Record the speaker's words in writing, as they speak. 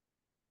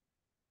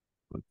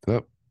What's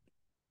up,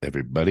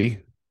 everybody?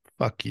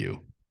 Fuck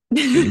you.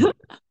 You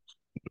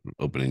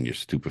opening your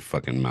stupid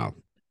fucking mouth.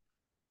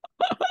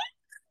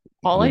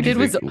 All I What'd you did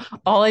was think?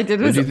 all I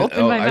did What'd was you think? open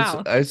Oh, my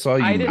mouth. I saw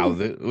you I mouth didn't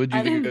it. What'd you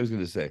I think I didn't was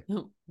going to say?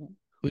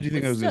 What'd you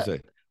think I was What's going up? to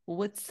say?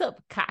 What's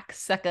up,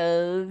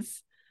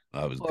 cocksuckers?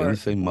 I was going to Or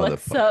say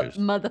what's up, motherfuckers.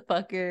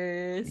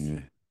 motherfuckers? Yeah,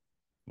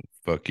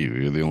 fuck you.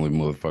 You're the only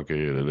motherfucker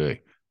here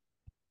today.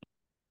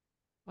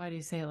 Why do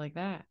you say it like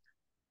that?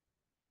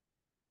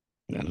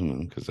 I don't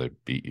know, because I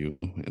beat you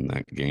in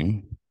that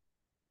game.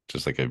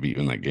 Just like I beat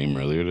you in that game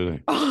earlier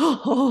today.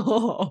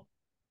 Oh,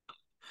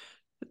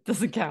 it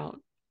doesn't count.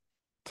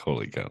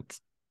 Totally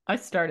counts. I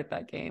started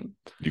that game.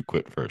 You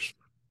quit first.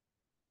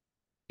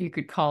 You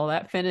could call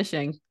that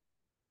finishing.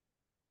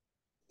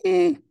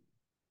 Mm,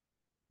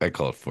 I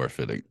call it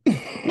forfeiting.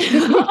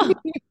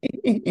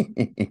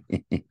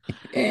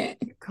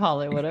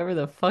 Call it whatever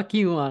the fuck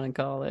you want to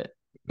call it.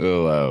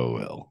 Oh,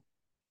 well.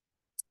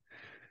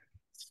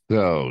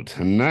 So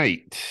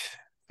tonight,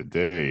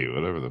 today,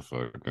 whatever the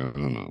fuck, I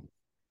don't know.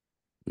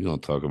 We're gonna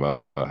talk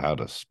about how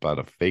to spot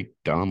a fake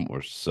dom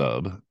or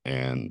sub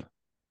and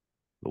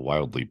the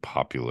wildly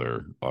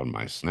popular on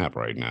my Snap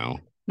right now,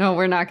 No,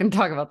 we're not going to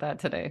talk about that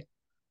today.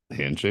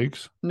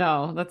 handshakes.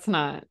 No, that's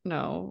not.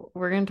 No,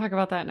 we're going to talk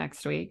about that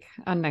next week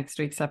on next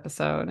week's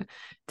episode.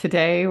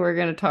 Today, we're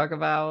going to talk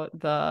about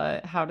the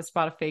how to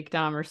spot a fake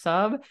dom or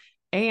sub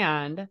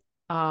and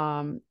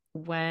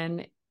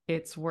when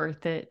it's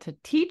worth it to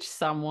teach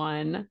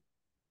someone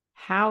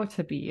how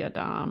to be a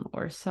dom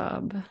or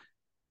sub. Am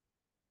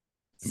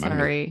I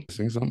Sorry.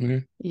 missing something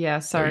here? Yeah, Oh,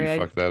 you sorry.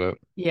 fucked that up.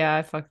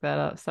 I fucked that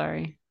up.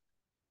 Sorry.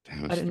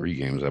 Damn, I it's didn't three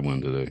games I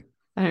won today.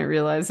 I didn't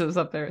realize it was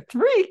up there.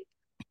 Three.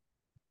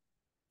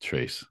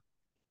 Trace.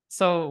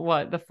 So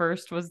what? The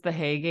first was the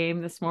Hay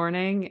game this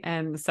morning,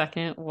 and the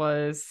second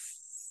was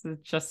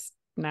just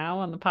now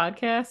on the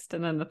podcast,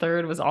 and then the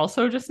third was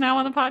also just now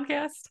on the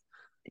podcast.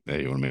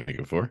 Hey, you want to make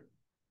it four?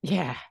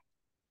 Yeah,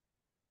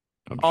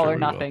 I'm all sure or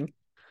we will. nothing.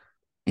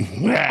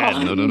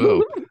 No, no, no,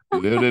 no, no,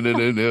 no, no,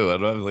 no, no.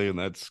 I'm not playing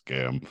that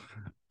scam.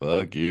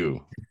 Fuck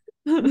you.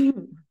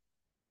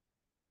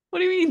 What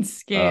do you mean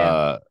scam?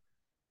 Uh,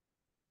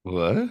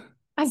 what?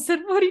 I said,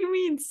 what do you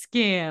mean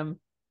scam?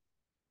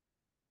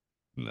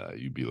 Nah,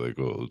 you'd be like,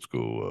 oh, let's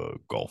go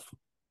golf,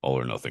 all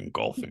or nothing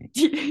golfing.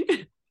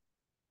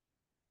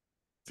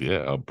 Yeah,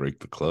 I'll break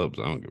the clubs.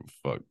 I don't give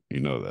a fuck.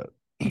 You know that.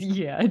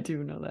 Yeah, I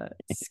do know that.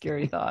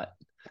 Scary thought.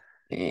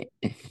 Ugh.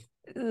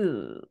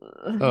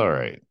 All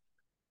right.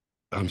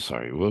 I'm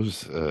sorry. What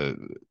was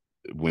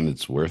when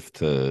it's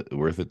worth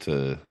it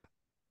to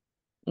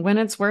When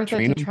it's worth it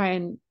train to them? try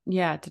and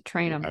yeah, to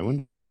train I them,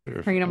 wonder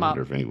if train I them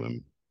wonder up. if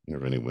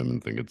any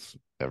women think it's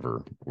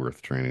ever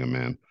worth training a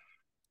man.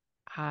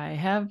 I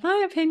have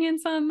my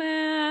opinions on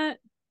that.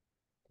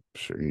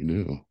 Sure you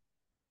do.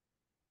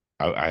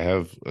 I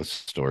have a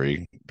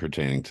story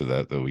pertaining to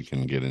that we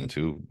can get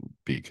into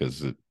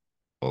because it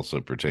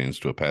also pertains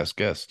to a past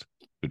guest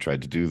who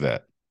tried to do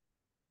that.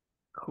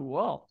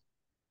 Cool.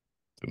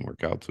 Didn't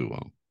work out too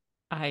well.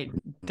 I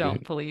don't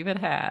Okay. believe it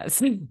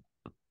has.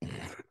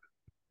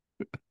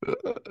 All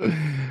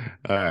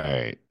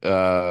right.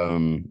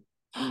 Oh,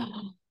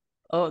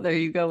 there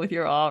you go with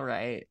your all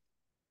right.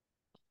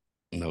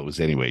 No, it was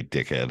anyway,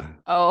 dickhead.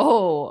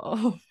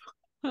 Oh,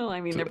 well,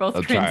 I mean, they're both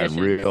I'm trying transitions.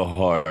 real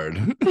hard.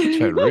 I'm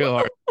trying real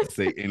hard to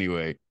say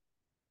anyway or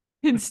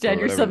Instead,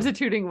 you're whatever.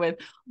 substituting with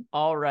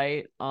all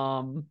right.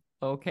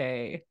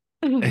 Okay.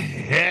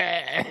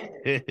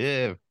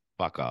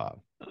 Fuck off.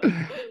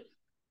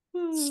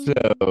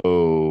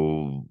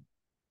 So,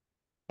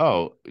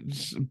 oh,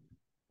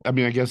 I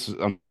mean, I guess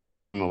on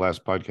the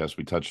last podcast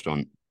we touched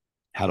on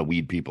how to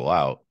weed people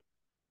out,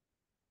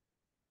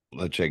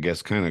 which I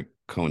guess kind of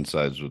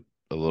coincides with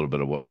a little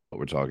bit of what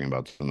we're talking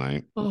about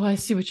tonight. Oh, I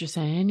see what you're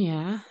saying.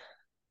 Yeah.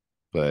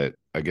 But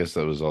I guess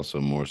that was also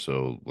more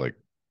so like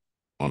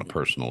on a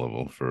personal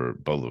level for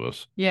both of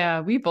us.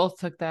 Yeah, we both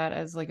took that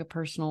as like a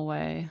personal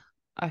way.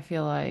 I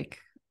feel like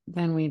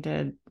then we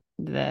did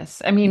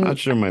this. I Not mean,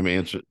 sure my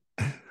answer.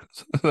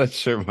 Not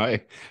sure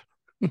my.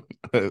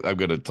 I'm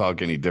going to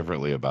talk any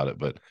differently about it,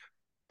 but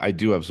I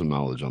do have some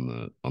knowledge on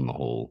the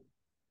whole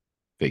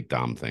fake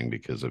dom thing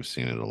because I've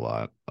seen it a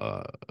lot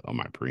on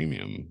my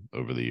premium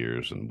over the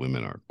years, and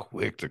women are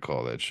quick to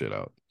call that shit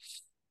out.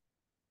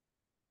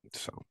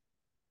 So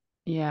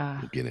yeah.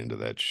 we'll get into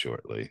that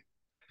shortly.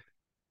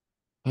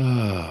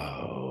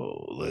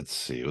 Oh, let's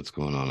see what's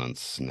going on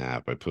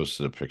Snap. I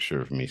posted a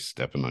picture of me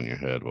stepping on your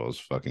head while I was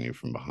fucking you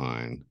from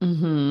behind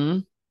Hmm.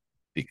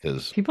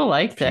 because People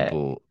liked it.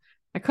 people,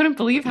 I couldn't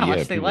believe how yeah,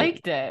 much they people.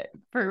 liked it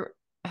for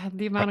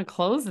the I, amount of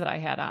clothes that I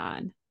had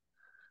on.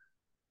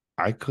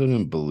 I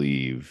couldn't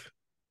believe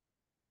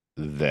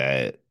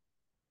that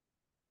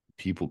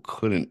people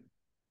couldn't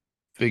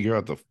figure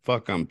out the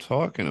fuck I'm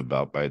talking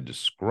about by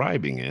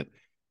describing it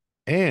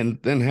and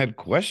then had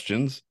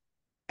questions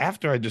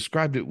after I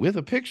described it with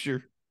a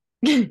picture.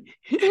 I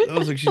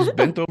was like, she's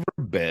bent over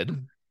a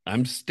bed.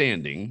 I'm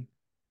standing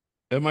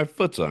and my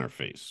foot's on her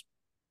face.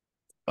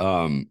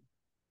 Um,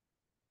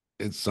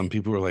 it's some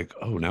people were like,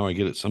 oh, now I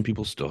get it. Some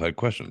people still had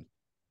questions.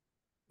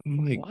 I'm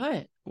like,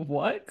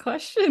 What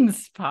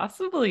questions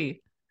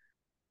possibly?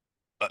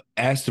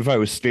 asked if I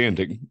was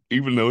standing,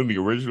 even though in the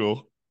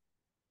original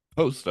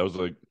post I was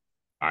like,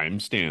 I'm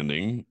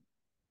standing.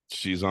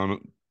 She's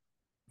on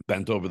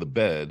bent over the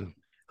bed.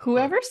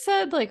 But Whoever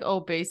said like, oh,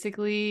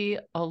 basically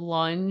a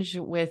lunge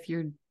with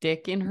your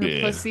dick in her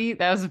yeah, pussy,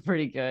 that was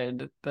pretty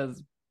good.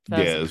 That's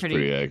yeah, a it's pretty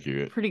pretty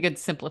accurate. pretty good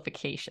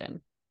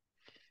simplification.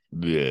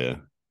 Yeah.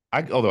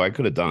 Although I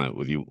could have done it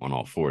with you on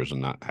all fours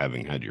and not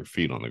having had your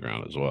feet on the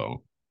ground as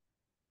well.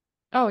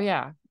 Oh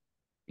yeah.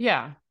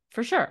 Yeah,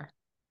 for sure.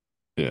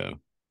 Yeah,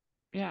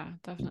 Yeah,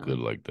 good definitely.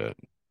 like that.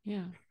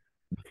 Yeah.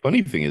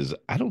 Funny thing is,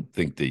 I don't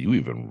think that you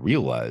even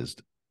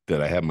realized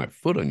that I had my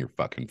foot on your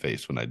fucking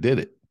face when I did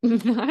it.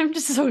 I'm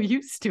just so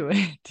used to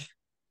it.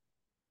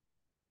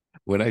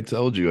 When I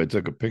told you I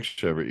took a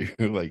picture of it,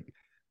 you're like,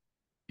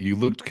 you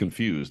looked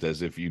confused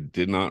as if you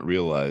did not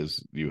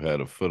realize you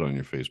had a foot on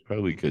your face,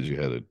 probably because you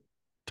had a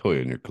toy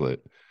on your clit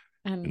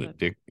And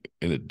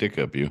and a dick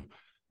up you.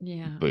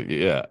 yeah. But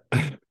yeah.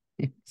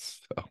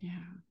 So Yeah.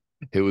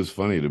 it was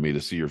funny to me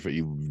to see your face.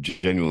 You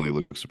genuinely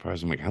look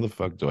surprised. I'm like, how the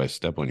fuck do I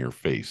step on your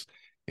face?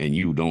 And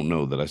you don't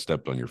know that I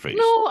stepped on your face.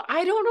 No,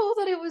 I don't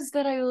know that it was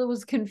that I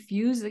was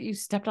confused that you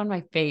stepped on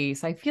my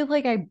face. I feel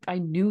like I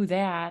knew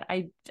that.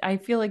 I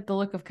feel like the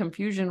look of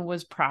confusion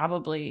was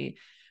probably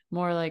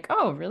more like,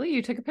 "Oh, really?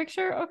 You took a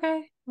picture?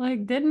 Okay."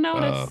 Like didn't Uh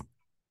notice.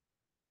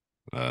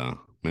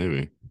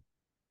 Maybe.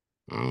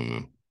 I don't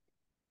know.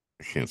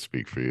 I can't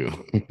speak for you.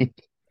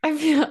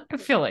 I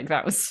feel like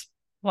that was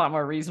a lot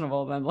more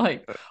reasonable than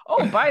like,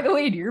 "Oh, by the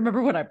way, do you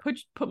remember when I put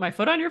my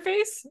foot on your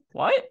face?"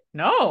 What?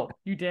 No,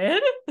 you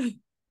did? I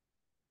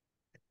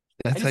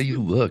That's how just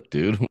you look,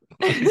 dude.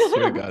 I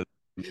swear to God,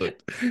 you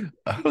looked.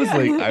 I was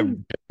like, yeah. I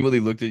really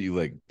looked at you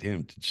like,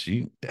 damn,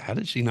 how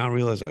did she not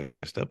realize I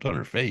stepped on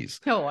her face?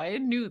 No, I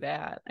knew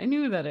that. I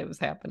knew that it was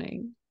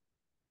happening.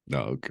 No,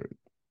 okay.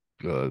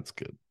 Oh, that's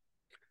good.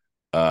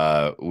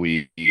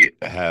 We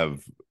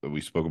have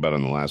we spoke about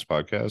on the last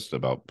podcast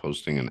about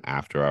posting an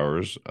after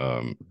hours,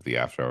 the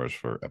after hours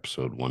for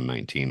episode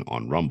 119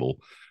 on Rumble,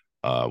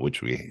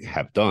 which we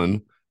have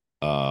done.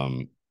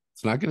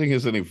 It's not getting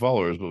us any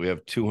followers, but we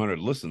have 200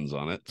 listens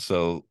on it.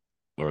 So,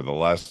 or the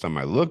last time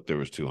I looked, there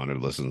was 200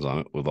 listens on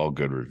it with all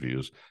good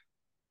reviews.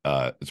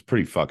 It's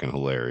pretty fucking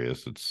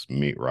hilarious. It's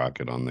Meat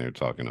Rocket on there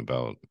talking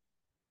about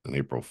an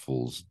April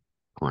Fool's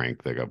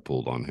prank that got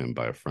pulled on him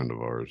by a friend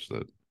of ours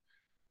that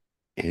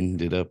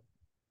ended up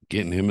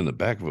getting him in the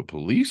back of a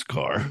police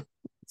car.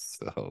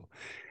 So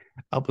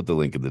I'll put the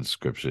link in the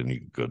description. You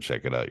can go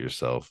check it out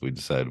yourself. We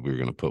decided we were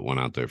going to put one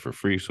out there for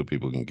free so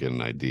people can get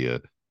an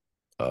idea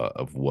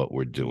of what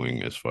we're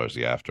doing as far as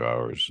the after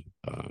hours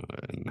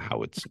and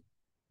how it's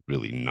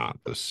really not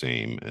the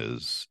same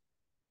as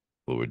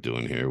what we're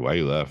doing here. Why are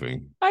you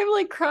laughing? I'm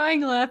like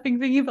crying laughing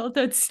thinking about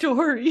that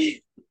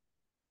story.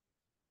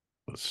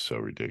 It's so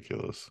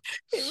ridiculous.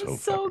 It was So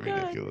so fucking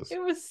good. ridiculous.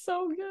 It was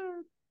so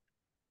good.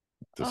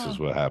 This is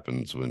Oh. what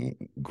happens when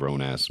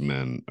grown ass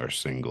men are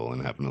single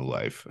and have no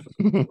life.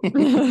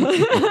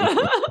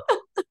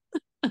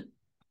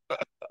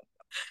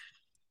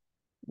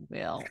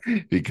 Well,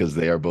 Because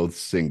they are both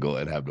single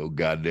and have no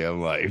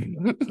goddamn life.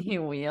 he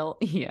will.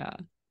 Yeah,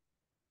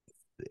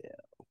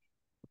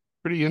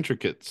 Pretty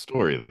intricate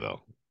story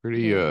though. it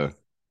Pretty is.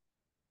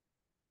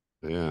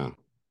 yeah.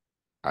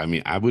 I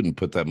mean, I wouldn't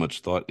put that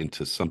much thought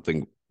into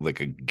something like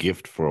a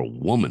gift for a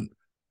woman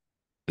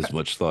as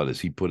much thought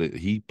as he put it.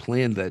 He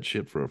planned that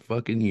shit for a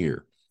fucking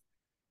year.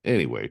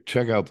 Anyway,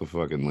 check out the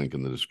fucking link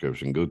in the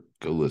description. Go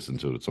listen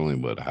to it. It's only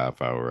about a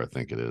half hour, I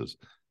think it is.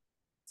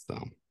 So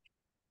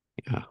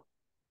yeah.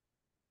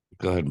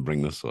 Go ahead and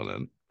bring this one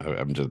in.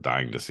 I'm just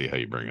dying to see how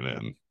you bring it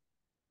in.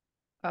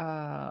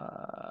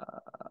 Uh...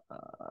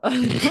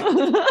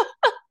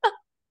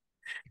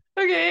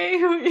 okay,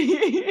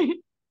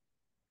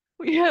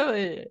 we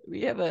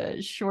have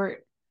a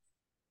short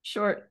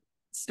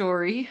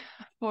story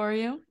for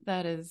you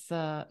that is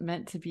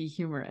meant to be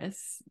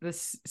humorous.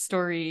 This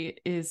story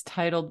is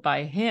titled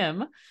by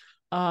him,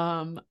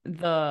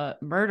 The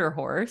Murder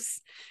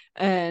Horse,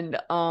 and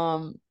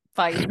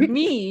by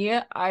me,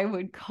 I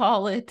would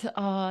call it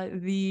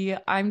the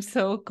I'm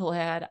so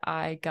glad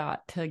I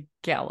got to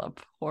gallop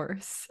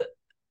horse.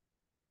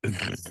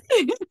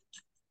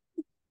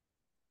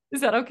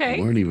 Is that You okay?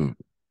 weren't even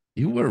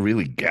you weren't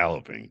really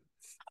galloping.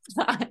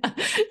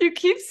 You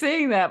keep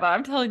saying that, but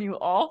I'm telling you,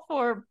 all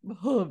four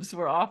hooves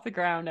were off the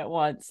ground at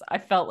once. I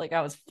felt like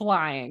I was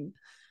flying.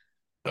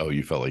 Oh,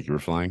 you felt like you were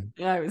flying?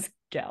 And I was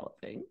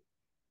galloping.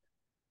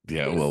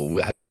 Yeah, It was...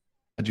 well,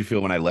 how'd you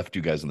feel when I left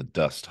you guys in the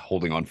dust,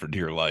 holding on for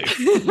dear life?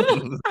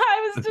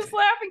 I was just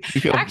laughing.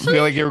 Feel Actually,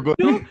 like you were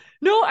no, going.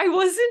 no, I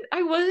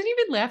wasn't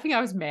even laughing.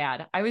 I was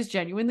mad. I was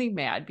genuinely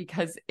mad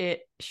because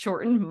it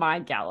shortened my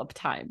gallop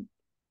time.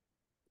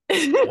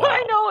 I Wow.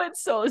 know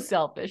it's so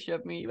selfish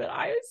of me, but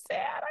I was sad.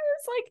 I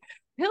was like,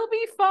 he'll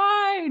be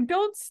fine.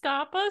 Don't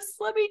stop us.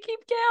 Let me keep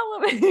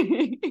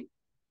galloping in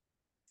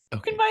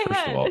Okay, my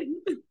head.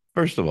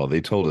 first of all,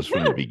 they told us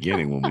from the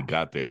beginning when we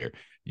got there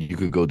You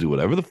could go do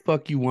whatever the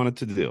fuck you wanted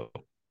to do.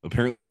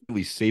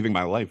 Apparently, saving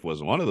my life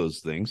wasn't one of those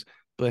things,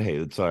 but hey,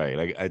 it's all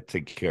right. I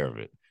take care of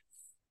it.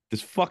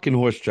 This fucking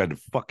horse tried to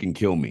fucking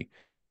kill me.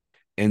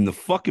 And the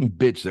fucking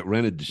bitch that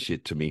rented the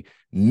shit to me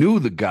knew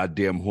the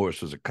goddamn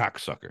horse was a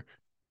cocksucker.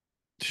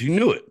 She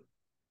knew it.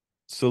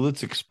 So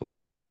let's explain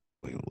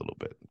a little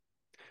bit.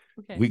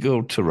 Okay. We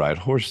go to ride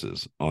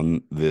horses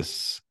on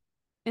this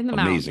In the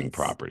amazing mountains.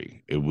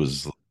 property. It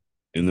was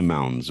in the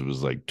mountains. It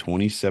was like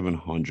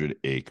 2,700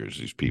 acres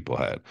these people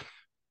had.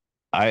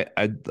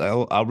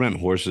 I'll rent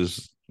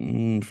horses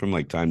from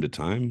like time to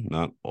time,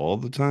 not all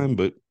the time,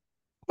 but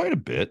quite a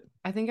bit,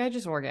 I think I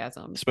just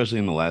orgasmed especially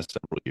in the last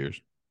several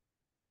years.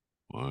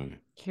 Why?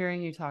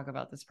 hearing you talk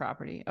about this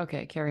property.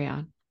 Okay, carry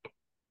on.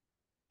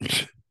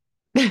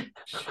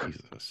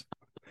 Jesus.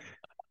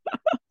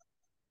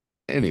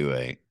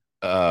 Anyway,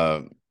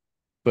 uh,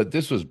 but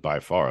this was by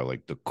far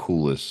like the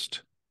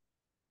coolest,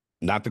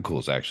 not the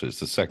coolest actually. It's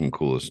the second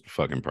coolest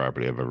fucking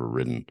property I've ever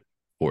ridden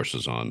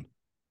horses on.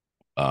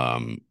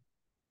 Um,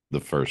 the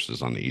first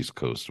is on the East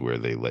Coast where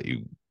they let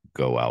you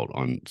go out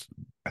on,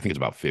 I think it's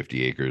about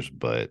 50 acres,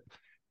 but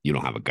you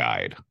don't have a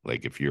guide.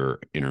 Like if you're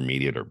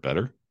intermediate or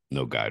better,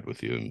 no guide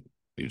with you, and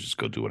you just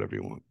go do whatever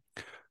you want.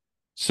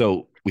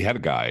 So we had a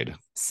guide.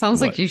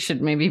 Sounds like What you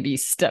should maybe be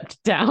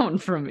stepped down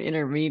from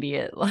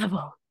intermediate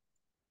level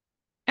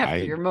after I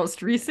your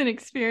most recent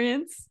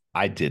experience.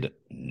 I did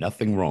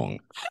nothing wrong.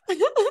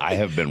 I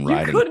have been You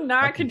riding. could I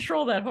not could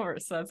control that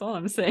horse. That's all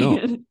I'm no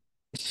saying.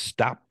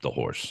 stop the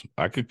horse.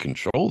 I could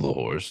control the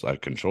horse. I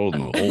controlled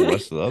him the whole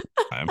rest of the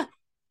other time.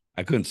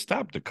 I couldn't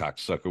stop the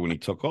cocksucker when he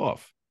took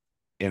off.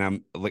 And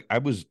I'm like, I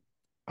was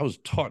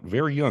taught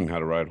very young how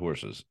to ride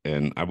horses,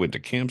 and I went to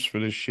camps for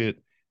this shit.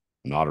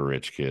 Not a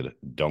rich kid.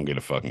 Don't get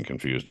it fucking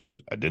confused.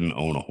 I didn't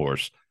own a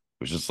horse.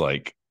 It was just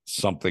like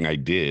something I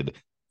did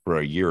for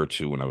a year or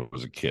two when I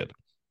was a kid.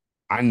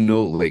 I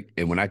know, like,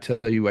 and when I tell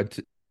you I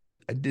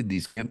did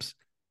these camps,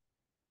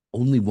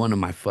 only one of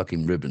my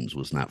fucking ribbons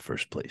was not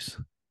first place.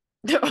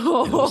 It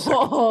was second.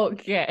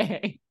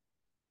 Okay.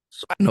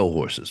 So I know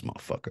horses,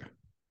 motherfucker.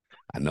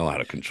 I know how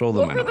to control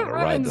them. What I were know how the to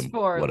ride ribbons them.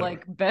 for? Whatever.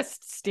 Like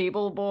best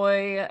stable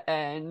boy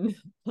and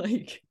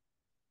like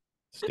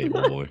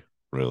Stable boy,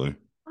 really?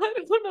 I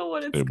don't know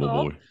what it's Stable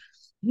called.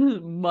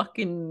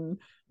 boy.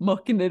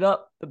 Mucking it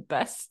up the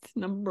best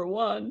number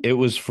one. It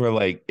was for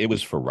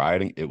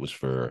riding. It was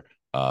for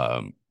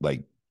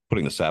like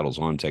putting the saddles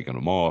on, taking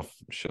them off,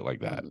 shit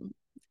like that.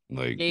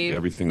 Like Gave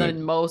everything the that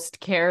most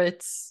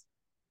carrots.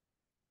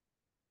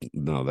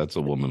 no, that's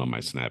a woman on my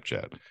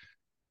Snapchat.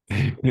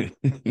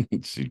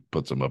 She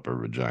puts them up her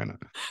vagina.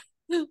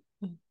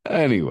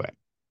 Anyway,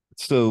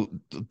 so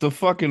the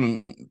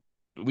fucking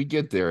we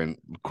get there and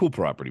cool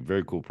property,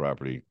 very cool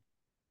property.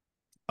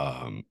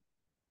 Um,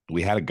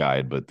 we had a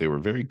guide, but they were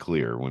very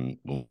clear when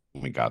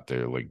we got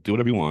there. Like, do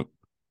whatever you want.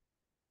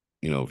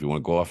 You know, if you want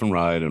to go off and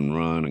ride and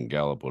run and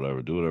gallop,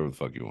 whatever, do whatever the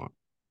fuck you want.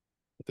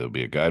 There'll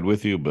be a guide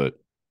with you, but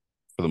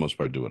for the most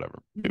part, do whatever.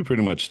 We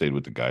pretty much stayed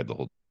with the guide the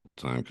whole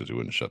time because he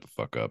wouldn't shut the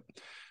fuck up.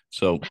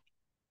 So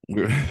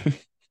we're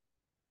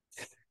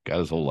got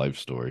his whole life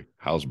story.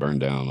 House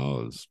burned down.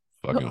 Oh, it's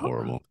fucking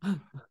horrible.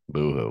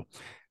 Boo hoo.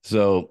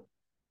 So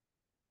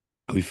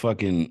we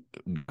fucking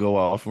go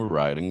off. We're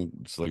riding.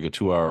 It's like a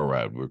 2 hour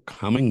ride. We're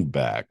coming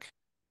back.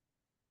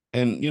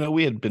 And, you know,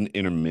 we had been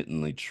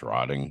intermittently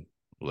trotting,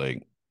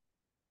 like,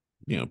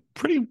 you know,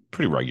 pretty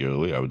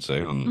regularly, I would say,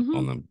 Mm-hmm.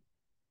 on the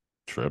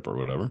trip or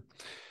whatever.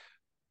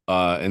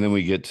 And then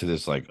we get to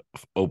this like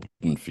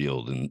open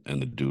field, and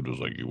the dude was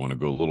like, "You want to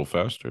go a little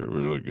faster?"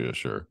 We're like, "Yeah,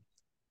 sure."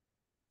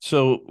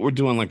 So we're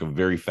doing like a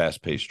very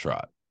fast paced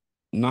trot,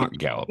 not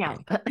Yeah.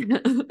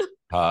 galloping,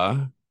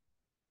 huh?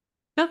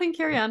 Nothing,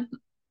 carry on.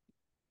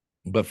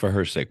 But for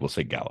her sake, we'll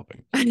say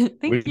galloping. We're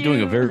Thank doing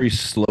a you. very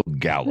slow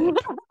gallop.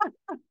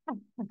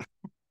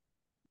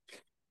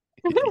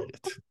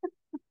 Idiot.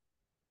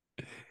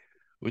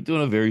 We're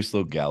doing a very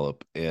slow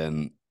gallop,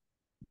 and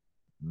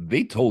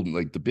they told me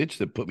like the bitch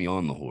that put me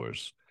on the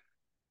horse.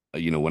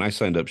 You know, when I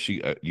signed up,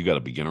 she you got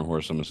a beginner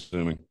horse, I'm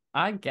assuming.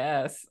 I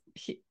guess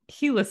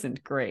he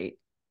listened great.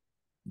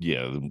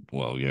 Yeah,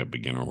 well, yeah,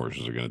 beginner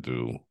horses are going to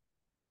do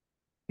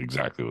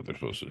exactly what they're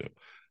supposed to do.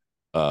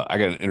 I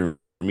got an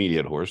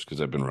intermediate horse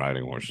because I've been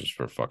riding horses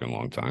for a fucking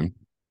long time.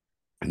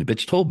 And the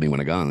bitch told me when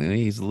I got on,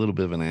 he's a little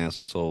bit of an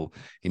asshole.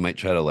 He might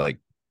try to like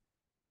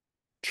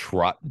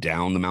trot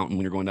down the mountain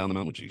when you're going down the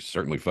mountain, which he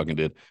certainly fucking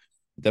did.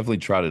 Definitely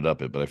trotted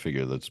up it, but I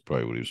figure that's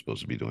probably what he was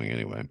supposed to be doing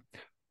anyway.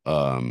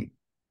 Um,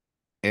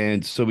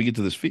 and so we get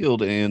to this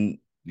field, and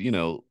you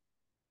know,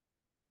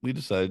 he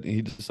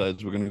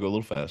decides we're gonna go a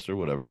little faster,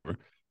 whatever.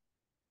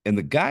 And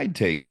the guide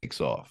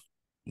takes off.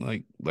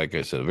 Like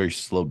I said, a very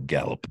slow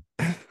gallop.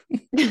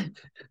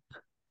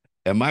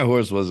 And my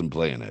horse wasn't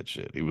playing that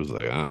shit. He was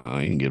like,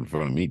 I ain't get in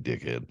front of me,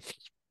 dickhead.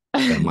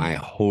 And my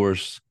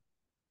horse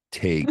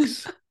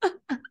takes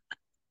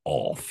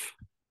off.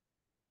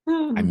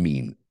 I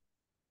mean,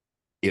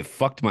 it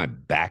fucked my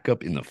back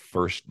up in the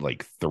first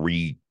like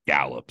three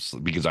gallops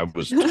because I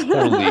was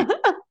totally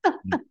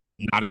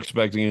not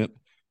expecting it.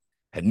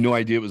 Had no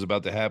idea it was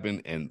about to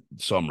happen. And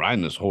so I'm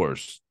riding this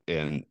horse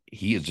and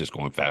he is just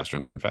going faster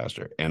and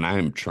faster. And I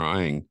am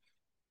trying,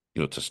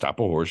 to stop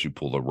a horse, you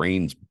pull the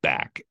reins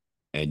back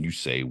and you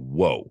say,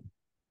 whoa,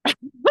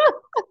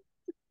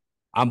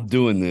 I'm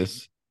doing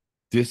this.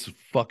 This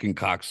fucking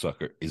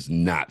cocksucker is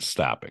not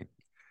stopping.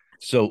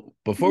 So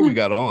before we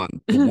got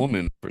on, the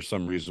woman, for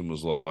some reason,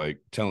 was like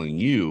telling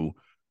you,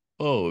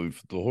 oh,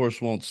 if the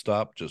horse won't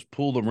stop, just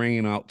pull the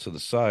rein out to the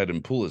side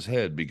and pull his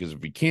head because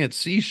if he can't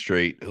see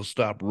straight, he'll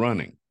stop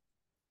running.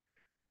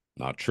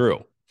 Not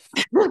true.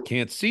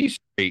 Can't see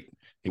straight,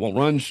 he won't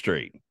run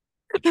straight.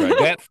 I tried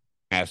that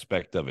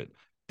aspect of it.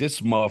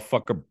 This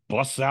motherfucker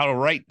busts out a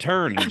right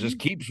turn and just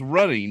keeps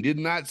running. He did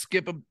not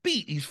skip a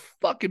beat. He's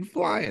fucking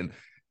flying.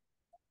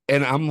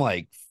 And I'm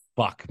like,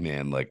 fuck,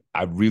 man. Like,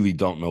 I really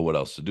don't know what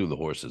else to do. The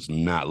horse is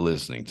not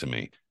listening to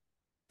me.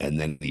 And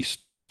then he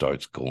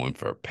starts going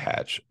for a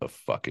patch of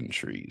fucking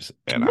trees.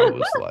 And I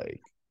was like,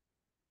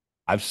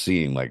 I've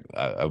seen, like,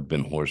 I've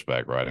been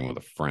horseback riding with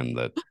a friend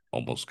that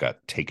almost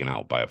got taken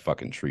out by a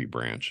fucking tree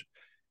branch.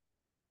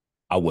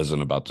 I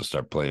wasn't about to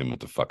start playing with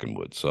the fucking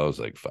wood. So I was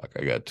like, fuck,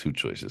 I got two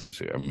choices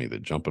here. I'm either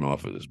jumping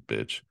off of this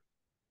bitch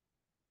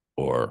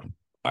or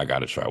I got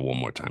to try one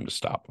more time to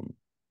stop him.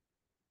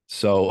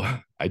 So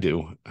I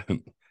do.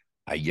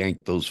 I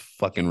yank those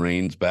fucking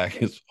reins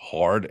back as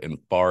hard and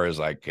far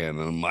as I can.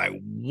 And I'm like,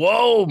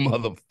 whoa,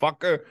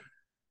 motherfucker.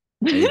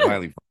 And he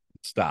finally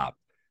stopped.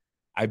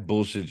 I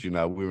bullshit you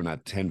now. We were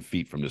not 10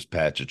 feet from this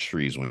patch of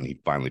trees when he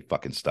finally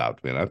fucking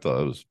stopped, man. I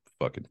thought it was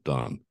fucking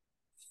done.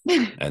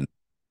 And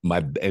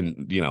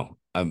you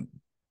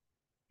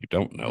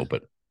don't know,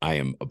 but I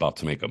am about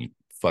to make a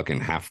fucking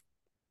half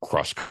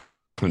cross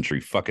country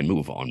fucking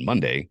move on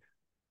Monday.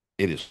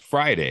 It is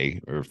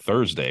Friday or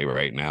Thursday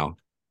right now.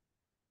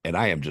 And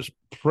I am just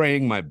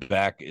praying my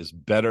back is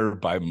better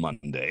by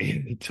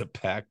Monday to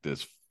pack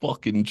this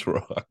fucking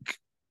truck.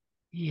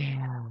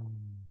 Yeah.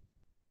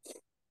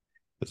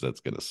 Because that's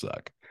going to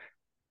suck.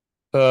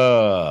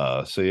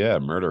 So yeah,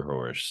 murder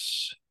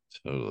horse.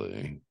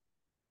 Totally.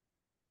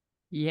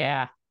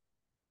 Yeah.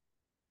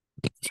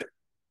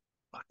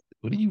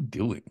 What are you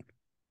doing?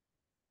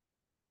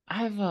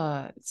 I have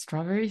a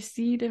strawberry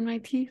seed in my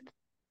teeth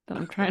that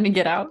I'm trying to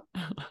get out,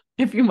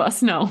 if you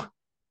must know.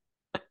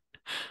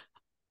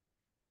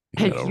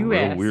 You got a You real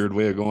asked. weird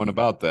way of going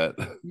about that.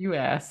 You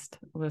asked.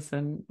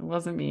 Listen, it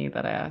wasn't me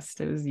that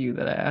asked. It was you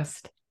that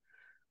asked.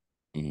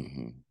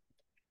 Mm-hmm.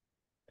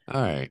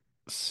 All right.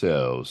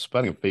 So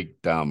spotting a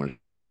fake Dahmer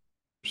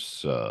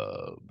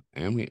sub.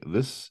 And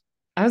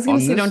I was going to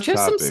on say, this don't you have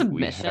some topic,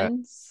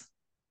 submissions?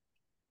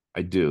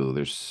 I do.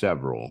 There's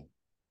several.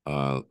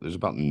 There's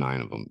about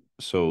 9 of them.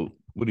 So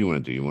what do you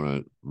want to do? You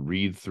want to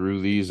read through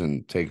these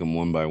and take them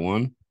one by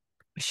one?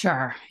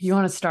 Sure. You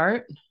want to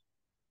start?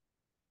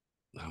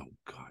 Oh,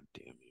 God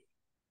damn you.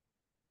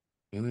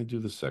 Can I do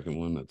the second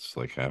one that's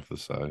like half the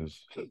size?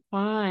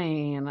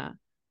 Fine.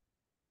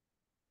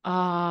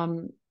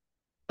 Um,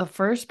 the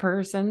first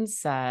person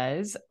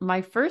says,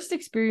 my first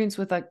experience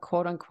with a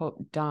quote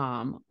unquote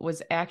Dom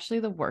was actually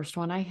the worst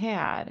one I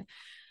had.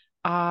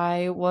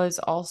 I was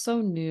also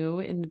new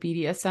in the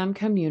BDSM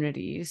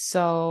community,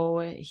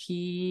 so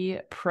he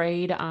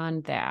preyed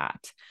on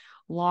that.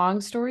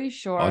 Long story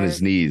On his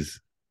short,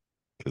 knees,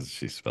 because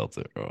she spelt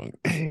it wrong.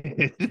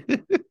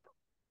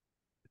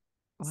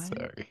 what?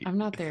 Sorry. I'm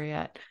not there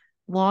yet.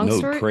 Long No,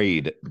 story.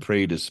 prayed.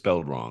 Prayed is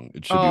spelled wrong.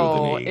 It should be with an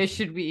Oh, E. it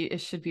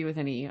should be with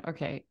an E.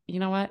 Okay. You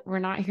know what? We're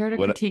not here to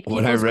critique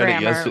When I people's read it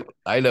grammar. yesterday,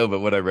 I know, but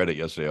when I read it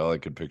yesterday, all I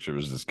could picture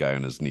was this guy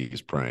on his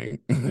knees praying.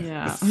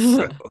 Yeah.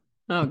 So,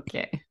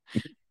 Okay.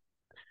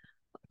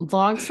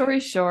 Long story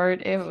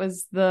short, it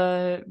was on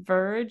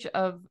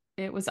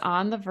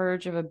the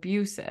verge of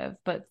abusive,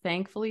 but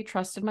thankfully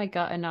trusted my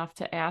gut enough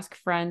to ask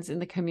friends in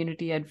the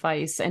community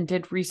advice and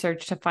did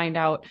research to find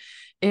out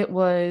it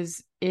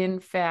was in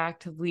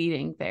fact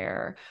leading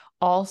there.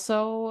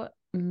 Also,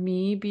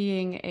 me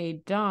being a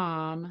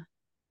Dom,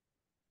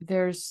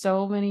 there's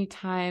so many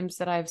times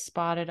that I've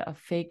spotted a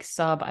fake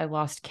sub, I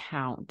lost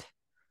count.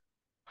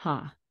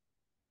 Huh.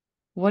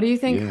 What do you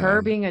think yeah,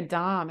 her being a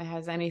Dom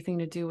has anything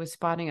to do with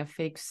spotting a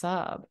fake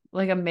sub?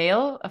 Like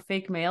a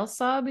fake male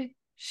sub,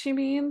 she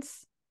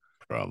means?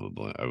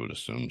 probably. I would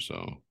assume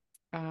so.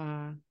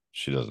 Uh,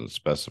 She doesn't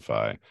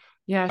specify.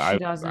 yeah, she I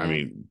doesn't.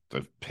 mean,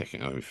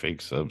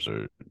 fake subs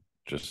are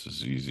just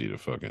as easy to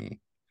fucking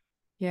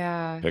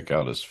Yeah. pick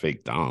out as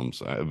fake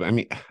doms. I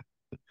mean,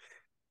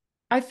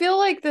 I feel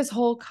like this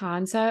whole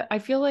concept, I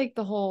feel like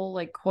the whole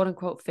like quote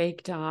unquote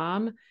fake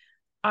Dom,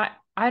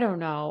 I don't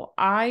know.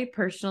 I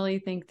personally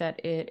think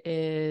that it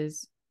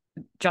is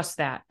just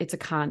that. It's a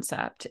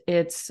concept.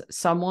 It's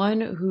someone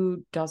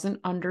who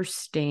doesn't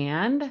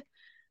understand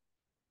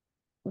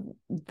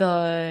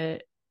the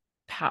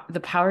the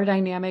power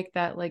dynamic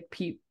that like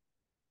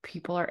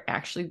people are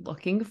actually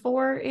looking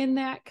for in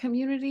that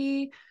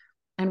community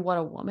and what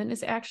a woman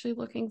is actually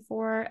looking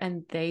for,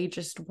 and they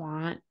just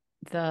want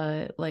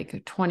the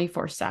like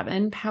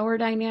 24/7 power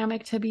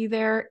dynamic to be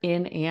there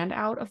in and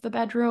out of the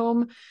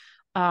bedroom.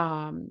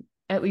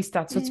 At least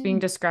that's what's being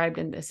described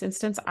in this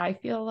instance. I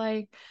feel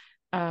like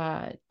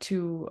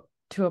to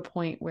a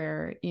point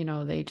where,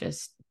 they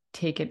just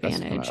take That's not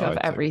advantage how of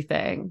I think.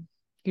 everything.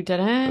 You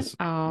didn't? That's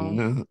Oh,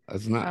 no,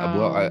 that's not.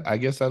 Well, I, oh. I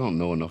guess I don't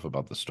know enough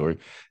about the story,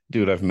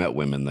 dude. I've met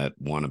women that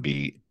want to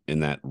be in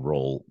that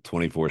role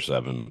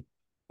 24/7,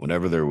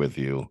 whenever they're with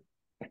you.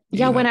 Yeah, You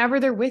know, whenever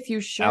they're with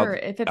you, sure.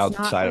 out If it's not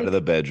outside of the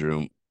like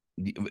bedroom,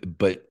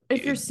 but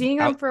if you're seeing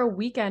them out. for a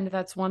weekend,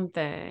 that's one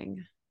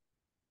thing.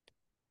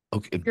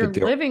 Okay, If you're but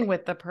there, living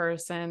with the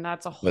person,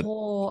 that's a but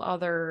whole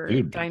other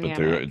dude, but there,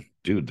 dynamic.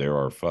 dude, there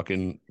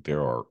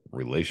are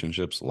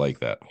relationships like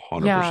that,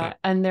 Yeah, 100%.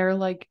 and they're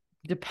like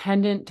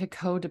dependent to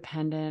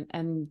codependent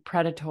and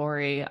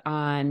predatory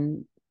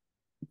on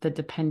the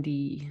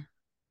dependee.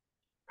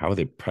 How are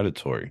they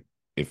predatory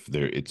if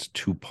it's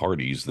two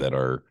parties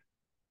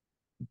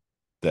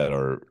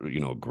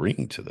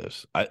agreeing to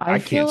this? I I I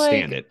feel can't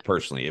stand like it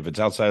personally. If it's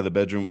outside of the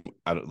bedroom,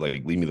 I don't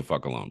like leave me the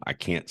fuck alone. I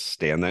can't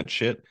stand that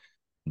shit.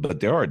 But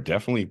there are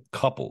definitely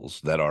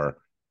couples that are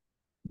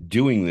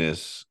doing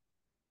this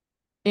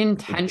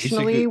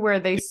intentionally basically where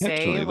they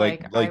say intentionally,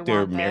 like I like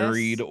they're want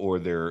married this. or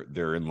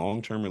they're in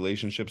long-term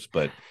relationships,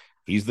 but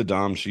he's the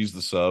dom, she's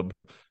the sub,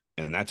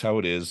 and that's how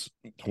it is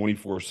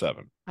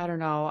 24/7. I don't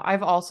know.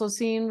 I've also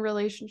seen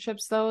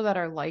relationships though that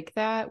are like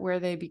that where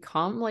they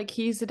become like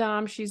he's a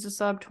dom, she's a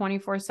sub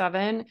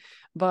 24/7,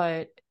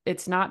 but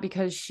it's not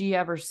because she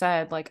ever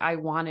said like I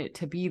want it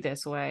to be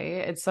this way.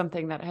 It's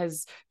something that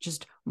has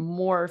just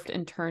morphed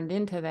and turned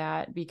into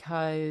that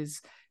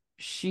because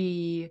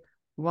she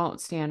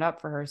won't stand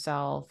up for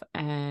herself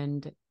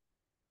and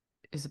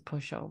is a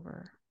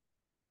pushover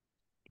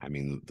I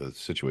mean, the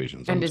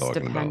situations and I'm is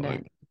talking about,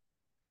 dependent.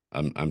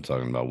 like I'm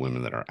talking about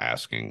women that are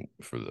asking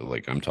for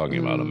I'm talking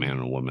about a man Mm.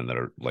 and a woman that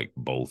are like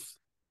both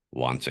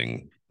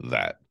wanting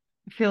that.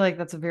 I feel like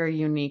that's a very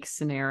unique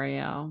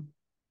scenario.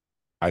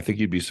 I think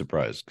you'd be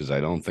surprised because I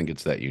don't think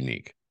it's that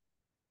unique.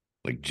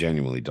 Like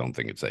genuinely don't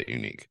think it's that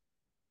unique.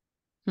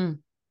 Hmm.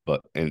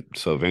 But and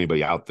so if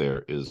anybody out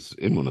there is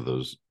in one of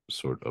those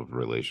sort of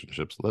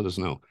relationships, let us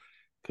know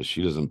because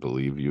she doesn't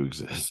believe you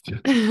exist.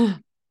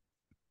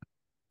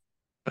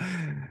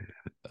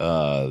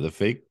 The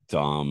fake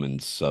dom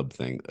and sub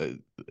thing,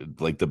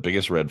 like the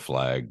biggest red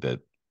flag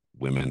that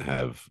women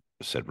have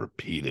said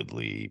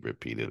repeatedly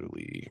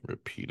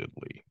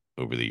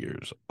over the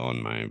years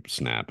on my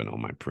Snap and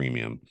on my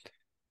premium.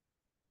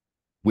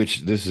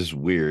 Which this is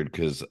weird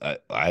because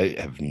I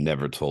have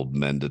never told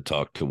men to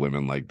talk to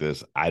women like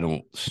this. I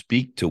don't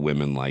speak to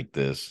women like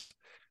this,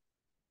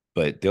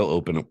 but they'll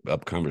open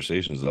up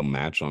conversations. They'll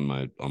match on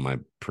my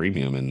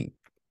premium, and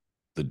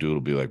the dude will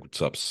be like, "What's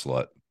up,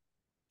 slut?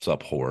 What's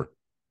up, whore?"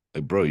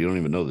 Like, bro, you don't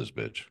even know this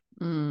bitch.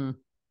 Mm.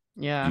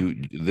 Yeah.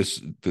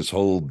 This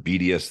whole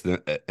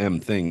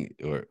BDSM thing,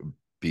 or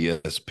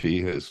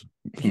BSP, as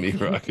me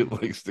Rocket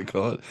likes to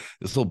call it,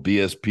 this whole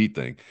BSP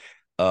thing,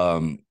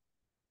 um,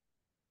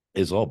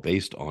 is all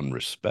based on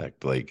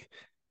respect. Like,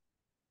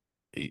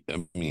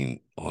 I mean,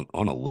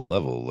 on a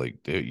level, like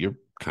you're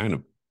kind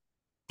of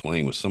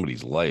playing with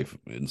somebody's life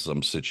in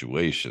some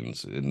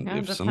situations, and Yeah,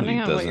 if somebody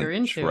depending on what you're doesn't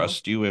into.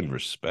 trust you and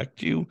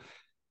respect you,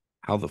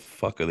 how the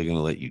fuck are they going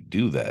to let you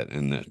do that?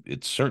 And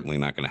it's certainly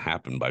not going to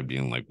happen by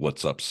being like,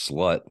 "What's up,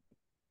 slut?"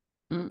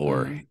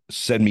 or Mm-mm.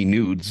 "Send me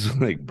nudes."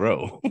 Like,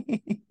 bro,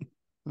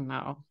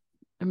 No.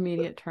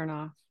 Immediate turn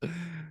off.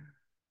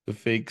 the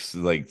fakes,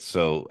 like,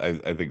 so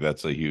I think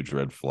that's a huge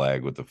red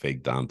flag with the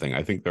fake Dom thing.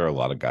 I think there are a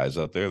lot of guys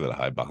out there that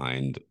hide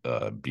behind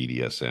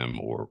BDSM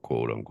or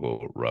quote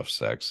unquote rough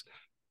sex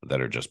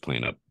that are just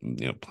plain up,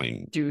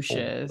 plain old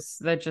Douches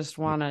that just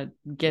want to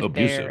get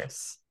abusive.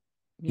 theirs.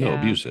 No,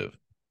 Yeah. abusive,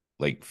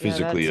 like Yeah, that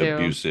physically too.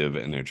 abusive,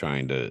 and they're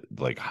trying to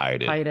like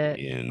hide it Hide it.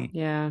 in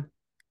Yeah.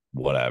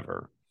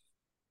 whatever.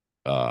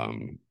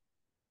 Um,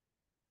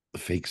 the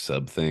fake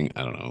sub thing,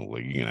 I don't know.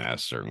 Like you can ask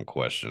certain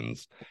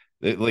questions.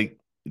 Like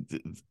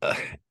uh,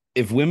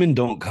 if women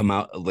don't come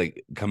out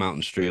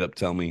and straight up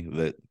tell me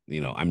that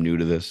I'm new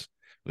to this,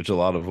 which a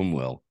lot of them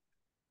will,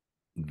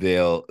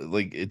 they'll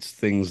like it's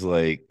things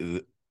like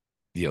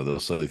they'll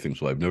say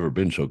things. Well, I've never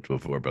been choked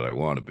before, but I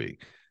want to be.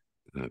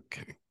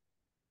 Okay,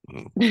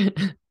 well,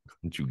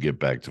 don't you get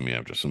back to me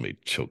after somebody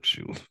chokes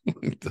you?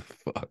 What the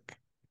fuck?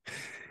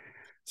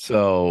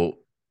 So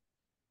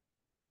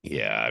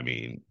yeah, I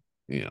mean,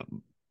 you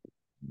know,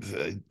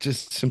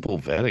 just simple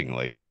vetting,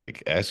 like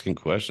asking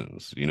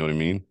questions. You know what I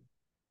mean?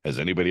 Has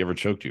anybody ever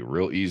choked you?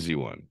 Real easy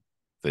one.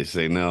 If they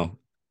say no,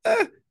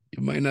 you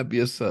might not be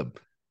a sub.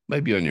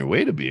 Might be on your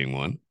way to being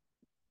one,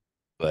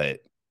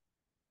 but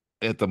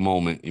at the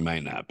moment, you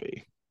might not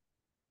be.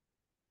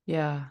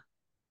 Yeah.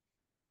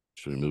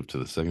 Should we move to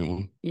the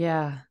second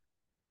Yeah.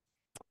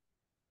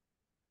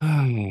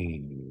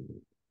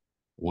 one?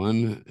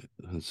 One,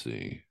 let's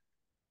see.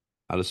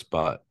 How to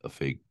spot a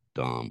fake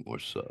Dom or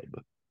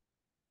sub.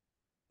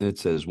 It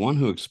says one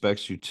who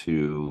expects you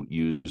to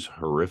use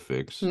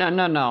horrifics No,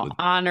 no, no. with,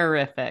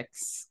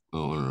 Honorifics.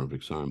 oh,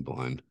 honorifics, I'm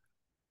blind.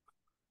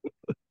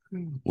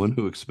 One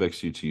who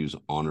expects you to use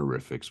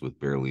honorifics with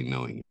barely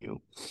knowing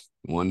you.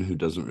 One who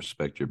doesn't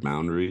respect your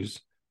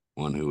boundaries.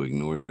 One who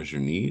ignores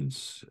your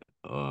needs,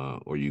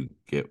 or you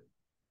get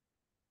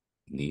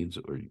Needs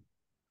or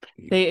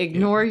They yeah.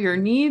 ignore your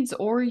needs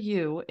or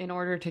you in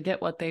order to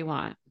get what they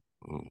want.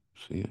 Oh,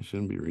 see, I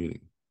shouldn't be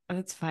reading.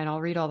 That's fine.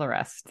 I'll read all the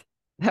rest.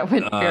 That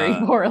went very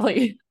Uh,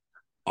 poorly.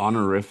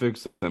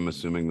 honorifics. I'm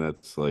assuming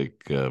that's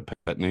like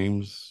pet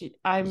names. Is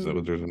that what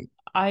I'm there's? What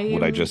I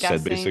I'm just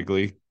said, guessing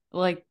basically.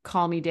 like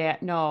call me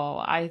dad. No,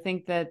 I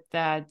think that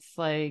that's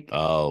like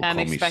Oh, them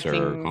call me sir, call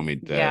expecting, me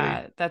daddy.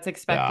 yeah, that's Got it.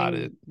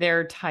 expecting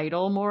their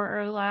title more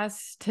or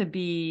less to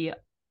be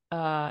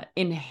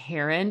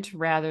inherent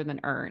rather than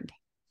earned.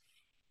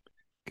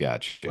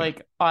 Gotcha.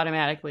 Like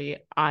automatically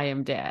I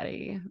am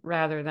daddy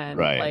rather than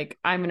Right. like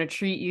I'm gonna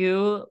treat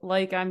you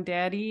like I'm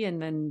daddy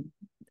and then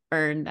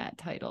earn that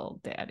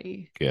title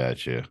daddy.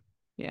 Gotcha.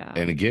 Yeah.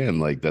 And again,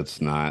 like that's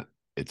not.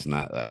 It's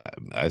not.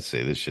 I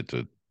say this shit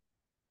to.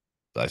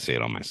 I say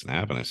it on my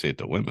snap, and I say it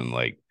to women.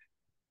 Like,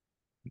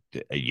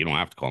 you don't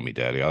have to call me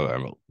daddy. I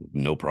have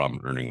no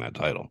problem earning that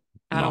title.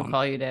 I don't None.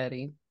 call you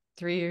daddy.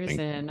 3 years Thank,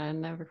 in, I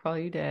never call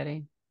you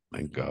daddy.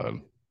 thank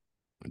God.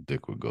 My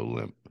dick would go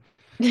limp.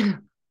 I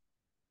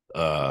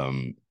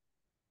Um.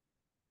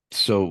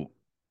 So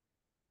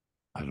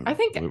I don't know.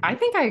 think I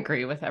think I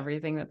agree with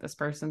everything that this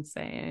person's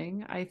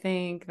saying. I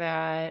think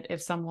that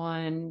if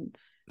someone,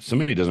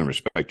 Somebody doesn't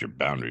respect your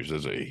boundaries,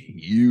 that's a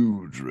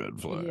huge red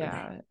flag.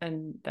 yeah,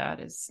 and that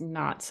is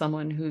not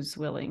someone who's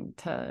willing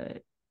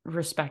to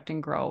respect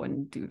and grow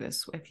and do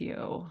this with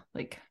you.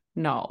 Like,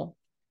 no,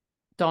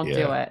 don't do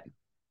Yeah. it.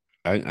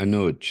 I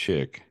know a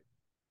chick.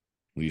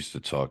 We used to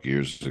talk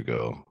years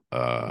ago.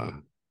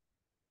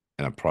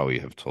 And I probably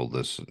have told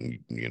this,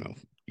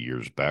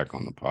 years back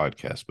on the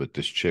podcast, but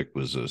this chick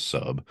was a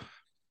sub.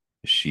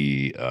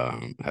 She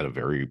had a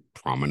very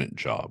prominent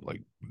job,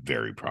 like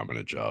very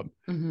prominent job.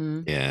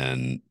 Hmm.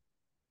 And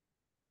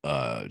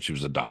she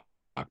was a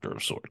doctor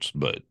of sorts,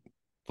 but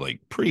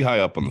like pretty high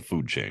up on the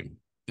food chain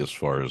as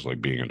far as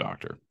like being a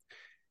doctor.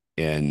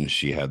 And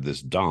she had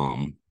this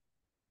dom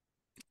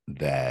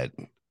that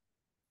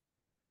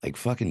like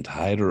fucking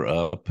tied her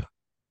up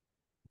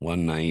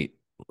one night.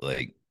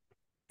 Like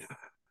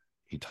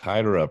he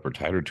tied her up or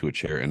tied her to a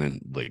chair and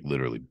then like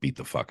literally beat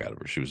the fuck out of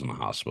her. She was in the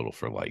hospital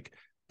for like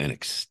an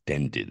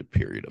extended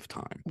period of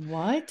time.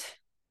 What?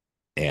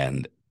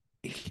 And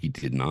he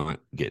did not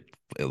get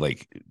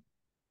like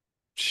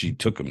she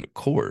took him to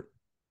court,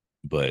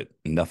 but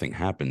nothing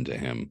happened to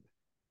him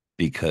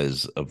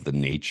because of the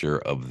nature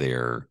of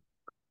their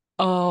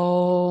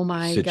Oh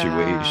my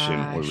situation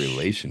or gosh.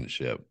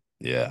 relationship.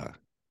 Yeah.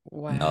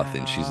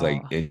 Nothing. She's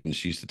like, Wow. and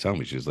she used to tell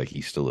me, she was like,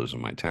 he still lives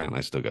in my town.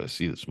 I still got to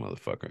see this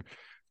motherfucker.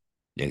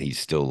 And he's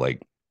still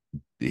like,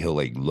 he'll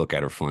like look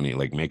at her funny,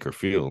 like make her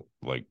feel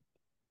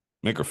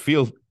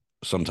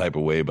some type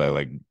of way by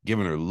like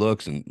giving her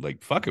looks and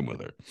like fucking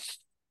with her.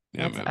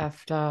 Yeah, That's man.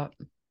 effed up.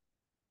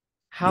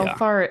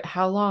 Yeah.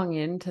 How long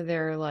into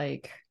their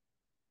like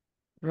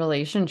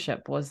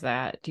relationship was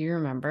that? Do you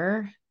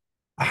remember?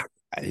 I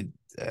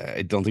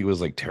I don't think it was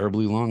like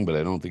terribly long, but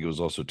I don't think it was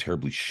also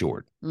terribly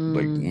short.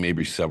 Like Mm,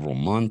 maybe several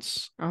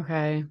months.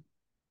 okay.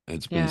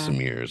 It's been Yeah. some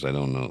years. I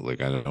don't know.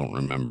 Like I don't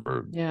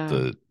remember Yeah.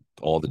 the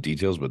all the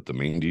details, but the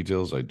main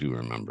details I do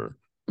remember.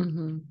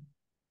 Hmm.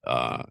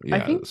 I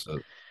Yeah. think, So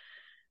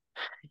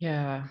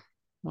yeah.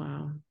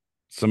 Wow.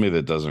 somebody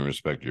that doesn't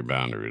respect your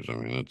boundaries, I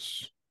mean,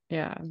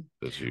 Yeah.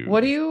 that's huge.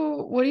 What do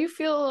you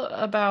feel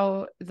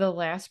about the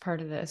last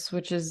part of this,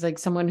 which is like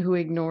someone who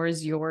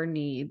ignores your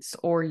needs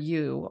or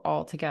you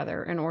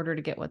altogether in order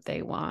to get what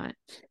they want?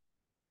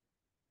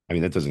 I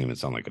mean, that doesn't even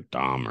sound like a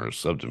dom or a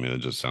sub to me. That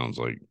just sounds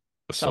like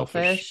a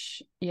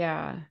Selfish.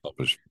 Yeah.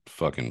 selfish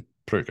fucking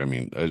prick. I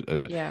mean,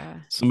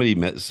 Yeah. somebody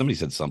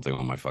said something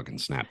on my fucking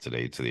snap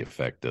today to the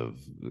effect of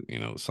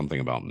something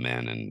about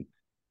men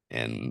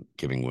and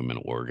giving women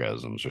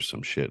orgasms or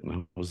some shit, and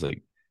I was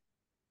like,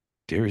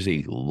 there is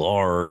a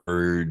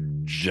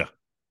large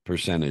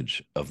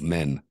percentage of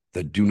men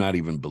that do not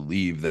even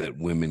believe that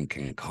women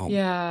can come.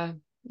 Yeah.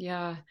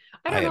 Yeah.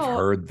 I I don't have know.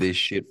 heard this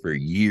shit for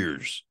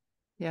years.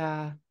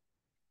 Yeah.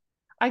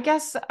 I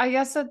guess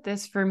that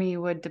this for me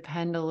would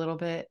depend a little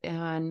bit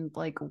on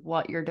like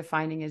what you're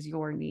defining as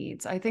your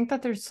needs. I think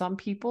that there's some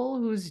people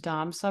whose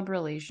dom sub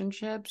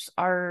relationships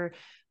are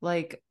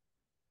like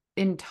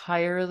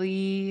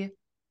entirely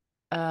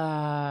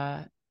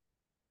uh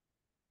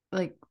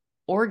like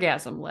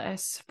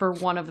orgasmless for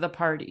one of the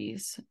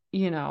parties,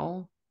 you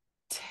know.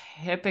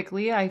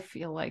 Typically I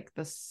feel like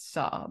the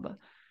sub,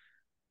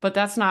 but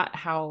that's not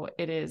how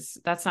it is.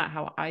 That's not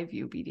how I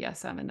view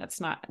BDSM, and that's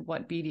not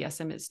what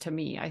BDSM is to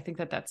me. I think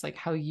that that's like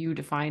how you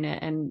define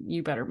it, and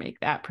you better make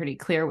that pretty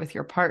clear with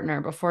your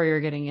partner before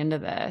you're getting into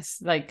this.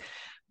 Like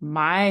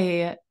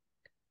my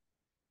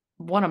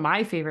one of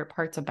my favorite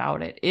parts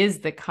about it is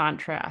the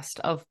contrast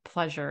of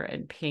pleasure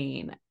and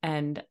pain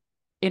and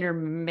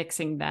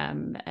intermixing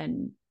them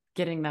and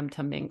getting them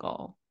to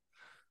mingle.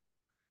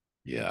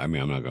 Yeah, I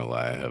mean, I'm not gonna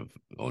lie. I have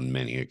on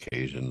many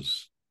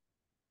occasions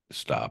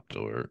stopped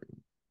or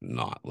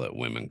not let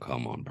women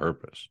come on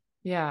purpose.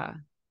 Yeah.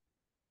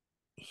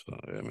 So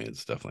I mean,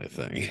 it's definitely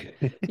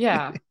a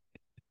Yeah. thing.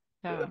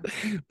 Yeah.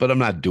 But I'm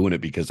not doing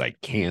it because I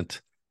can't.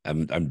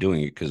 I'm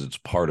doing it because it's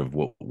part of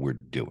what we're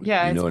doing.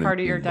 Yeah, You it's know what I part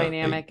of your mean? Like,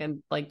 dynamic,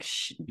 and like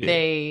yeah,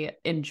 they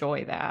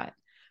enjoy that.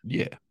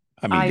 yeah.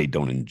 I mean, they I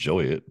don't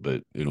enjoy it,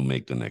 but it'll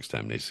make the next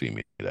time they see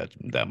me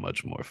that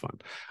much more fun.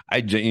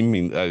 I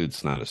mean,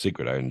 it's not a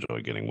secret. I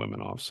enjoy getting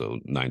women off. So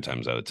 9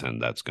 times out of 10,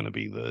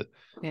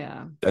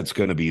 yeah. that's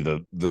gonna be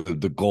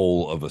the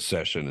goal of a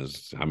session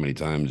is how many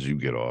times you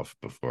get off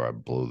before I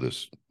blow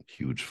this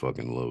huge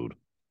fucking load.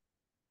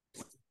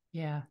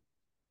 Yeah.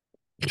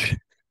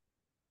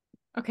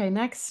 Okay,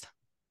 next.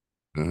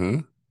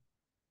 Uh-huh.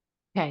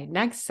 Okay,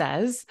 next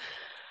says,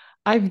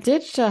 I've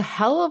ditched a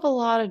hell of a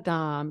lot of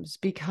DOMs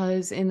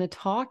because in the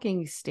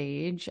talking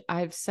stage,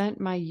 I've sent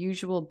my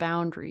usual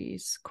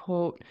boundaries.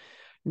 Quote,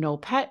 no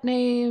pet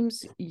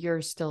names,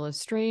 you're still a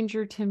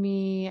stranger to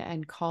me,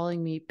 and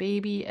calling me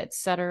baby,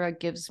 etc.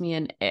 gives me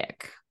an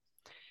ick.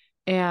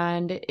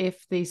 And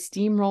if they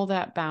steamroll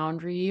that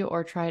boundary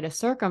or try to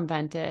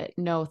circumvent it,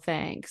 no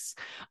thanks.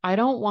 I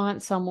don't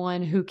want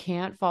someone who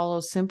can't follow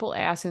simple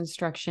ass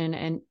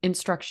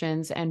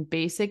instructions and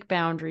basic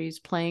boundaries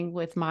playing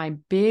with my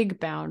big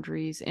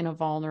boundaries in a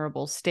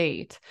vulnerable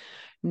state.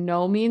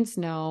 No means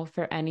no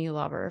for any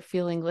lover.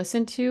 Feeling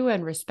listened to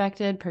and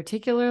respected,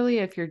 particularly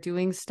if you're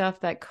doing stuff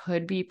that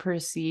could be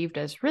perceived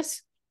as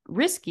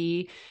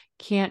risky,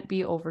 can't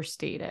be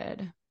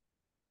overstated.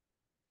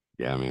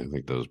 Yeah, I mean, I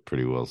think that was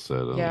pretty well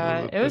said. I don't know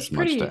Yeah, that it was there's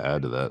much to pretty.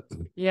 add to that.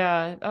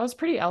 Yeah, that was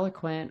pretty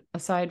eloquent,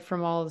 aside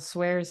from all the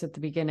swears at the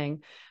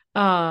beginning.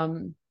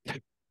 Um,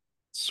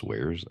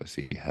 Swears, I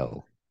see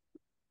hell.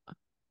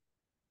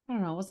 I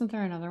don't know, wasn't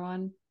there another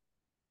one?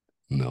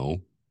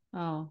 No,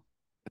 Oh.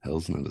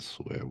 hell's not a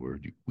swear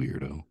word, you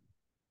weirdo.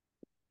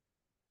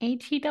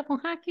 HE double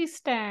hockey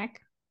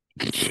stack.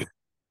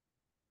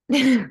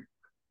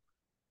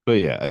 But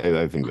yeah,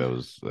 I think that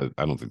was.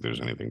 I don't think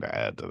there's anything to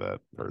add to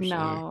that personally.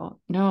 No,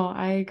 no,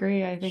 I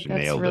agree. I think She that's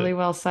nailed really it.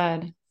 well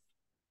said.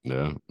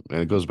 Yeah,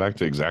 and it goes back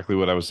to exactly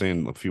what I was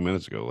saying a few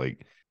minutes ago.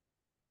 Like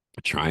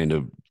trying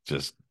to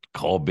just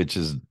call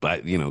bitches,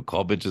 but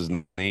call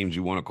bitches names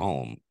you want to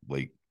call them.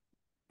 Like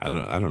I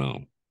don't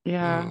know.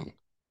 Yeah. Uh,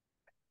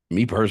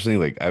 Me personally,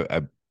 like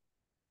I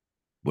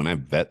when I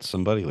vet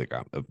somebody, like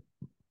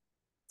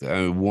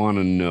I want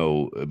to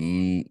know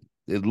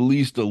at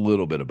least a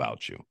little bit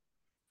about you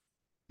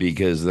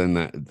because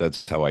then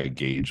that's how I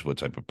gauge what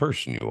type of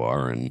person you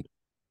are and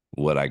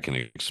what I can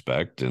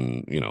expect,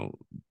 and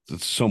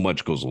so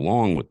much goes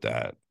along with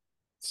that.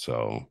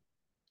 So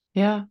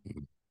Yeah.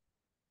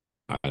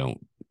 I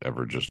don't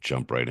ever just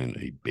jump right in.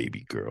 Hey,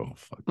 baby girl,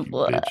 fuck you,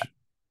 Blech. bitch.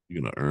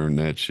 You're gonna earn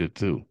that shit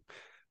too.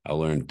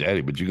 I'll earn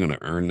daddy, but you're gonna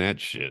earn that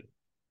shit.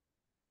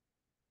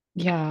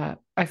 Yeah.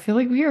 I feel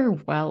like we were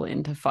well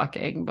into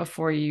fucking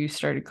before you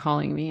started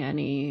calling me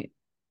any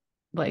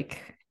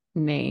like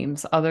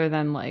names other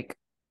than like,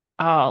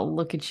 oh,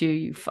 look at you,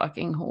 you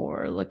fucking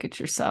whore. Look at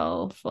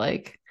yourself.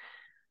 Like,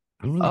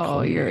 I don't really oh,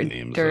 call you you're any a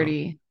names though.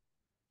 dirty.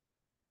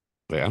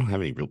 Like I don't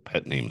have any real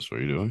pet names for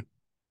you, do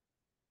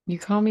You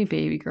call me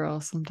baby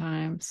girl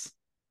sometimes.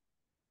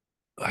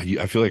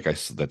 I feel like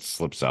that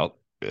slips out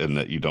and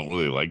that you don't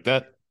really like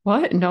that.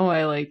 What? No,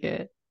 I like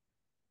it.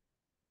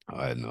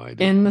 I had no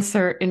idea. In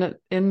the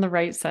in the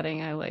right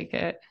setting, I like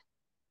it.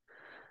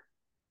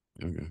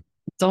 Okay,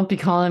 Don't be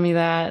calling me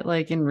that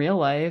like in real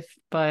life,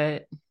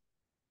 but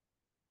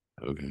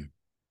okay.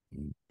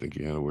 Think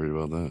you had to worry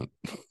about that.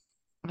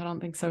 I don't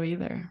think so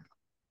either.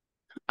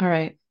 All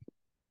right.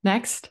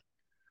 Next.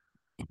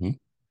 Mhm.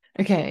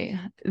 Okay.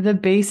 The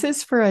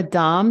basis for a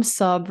Dom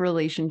sub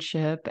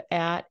relationship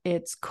at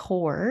its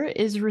core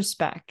is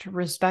respect.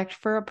 Respect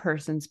for a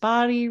person's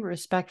body,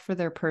 respect for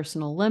their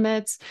personal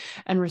limits,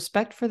 and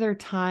respect for their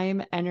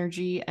time,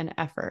 energy, and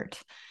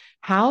effort.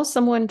 How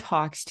someone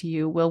talks to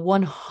you will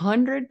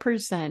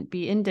 100%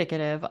 be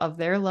indicative of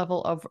their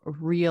level of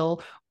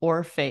real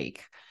or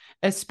fake,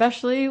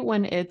 especially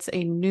when it's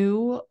a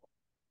new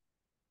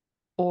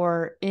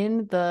or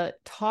in the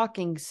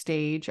talking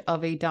stage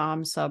of a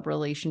Dom sub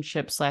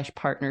relationship slash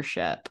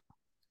partnership.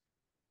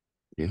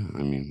 Yeah,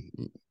 I mean,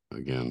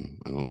 again,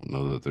 I don't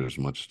know that there's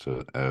much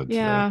to add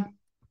to that. Yeah.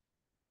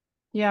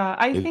 Yeah.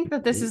 I It, think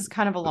that this is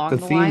kind of the along the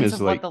theme lines is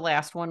of what like the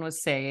last one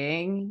was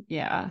saying.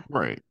 Yeah.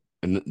 right,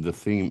 and the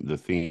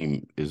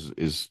theme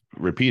is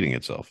repeating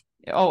itself.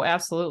 Oh,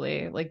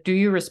 absolutely. Like, do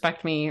you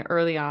respect me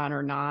early on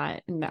or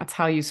not? And that's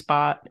how you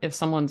spot if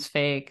someone's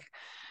fake.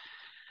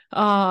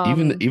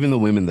 Even Um, even the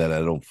women that I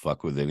don't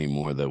fuck with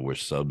anymore that were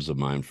subs of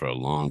mine for a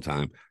long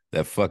time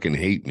that fucking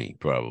hate me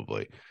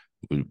probably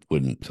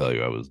wouldn't tell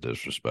you I was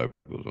disrespectful.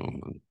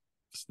 So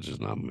it's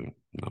just not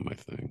my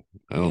thing.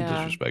 I don't yeah.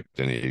 disrespect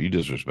any. If you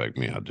disrespect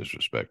me, I'll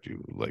disrespect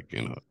you like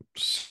in a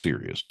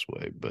serious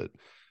way. But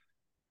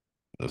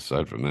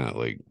aside from that,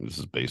 like this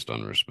is based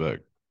on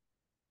respect.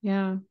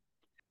 Yeah.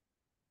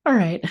 All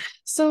right.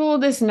 So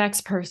this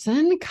next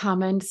person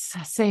comments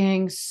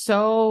saying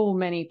so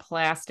many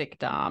plastic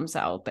doms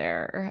out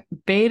there.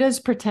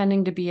 Betas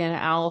pretending to be an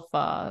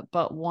alpha,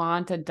 but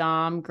want a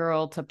dom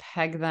girl to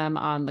peg them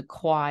on the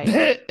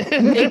quiet.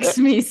 Makes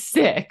me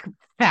sick.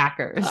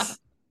 Packers.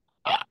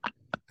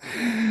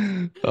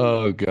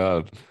 Oh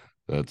God.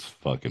 That's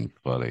fucking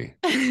funny.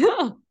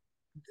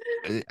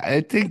 It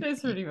I think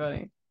is pretty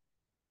funny.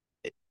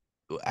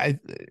 I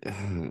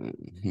how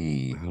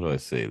do I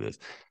say this?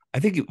 I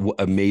think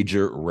a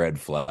major red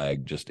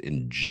flag just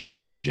in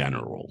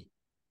general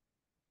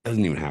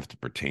doesn't even have to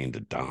pertain to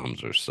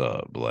DOMs or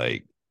sub.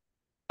 Like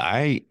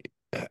I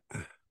I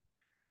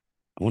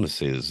want to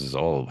say this has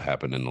all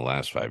happened in the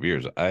last 5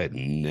 years. I had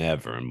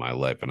never in my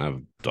life, and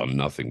I've done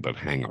nothing but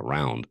hang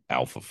around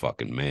alpha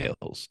fucking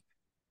males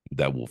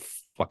that will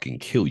fucking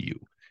kill you.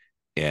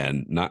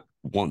 And not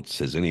once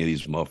has any of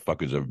these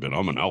motherfuckers ever been,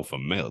 I'm an alpha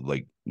male.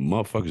 Like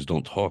motherfuckers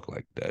don't talk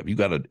like that.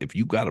 If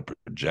you gotta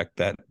project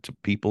that to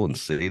people and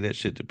say that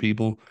shit to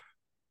people,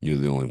 you're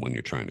the only one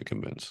you're trying to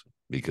convince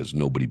because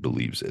nobody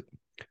believes it.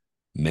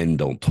 Men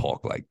don't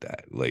talk like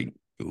that. Like,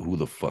 who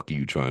the fuck are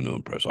you trying to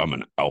impress? I'm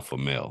an alpha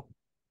male.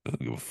 I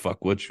don't give a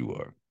fuck what you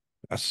are.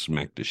 I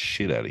smack the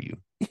shit out of you.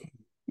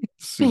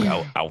 See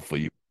how alpha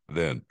you are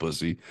then,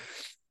 pussy.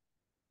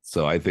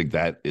 So I think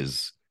that's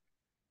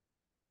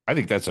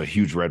a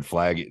huge red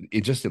flag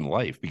just in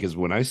life because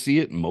when I see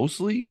it,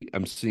 mostly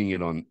I'm seeing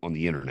it on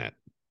the internet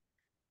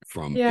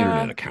from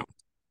internet Yeah, accounts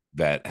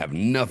that have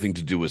nothing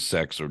to do with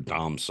sex or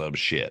dom sub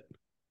shit.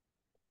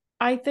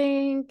 I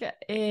think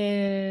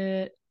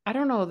I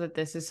don't know that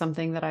this is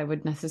something that I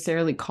would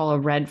necessarily call a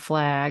red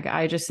flag.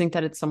 I just think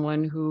that it's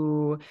someone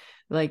who,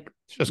 like,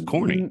 It's just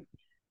corny. m-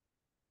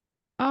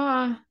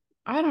 uh,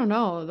 I don't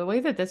know. The way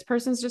that this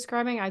person's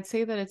describing, I'd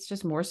say that it's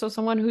just more so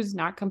someone who's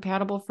not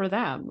compatible for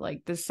them.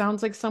 Like, this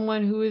sounds like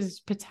someone who is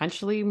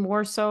potentially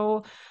more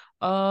so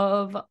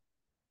of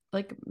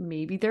like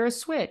maybe they're a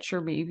switch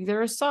or maybe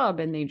they're a sub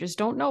and they just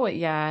don't know it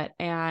yet.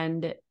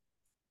 And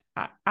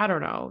I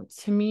don't know.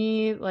 To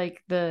me,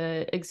 like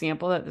the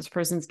example that this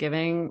person's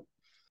giving,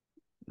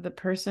 the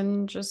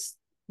person just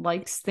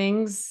likes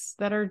things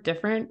that are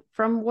different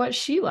from what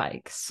she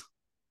likes.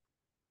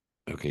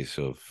 Okay,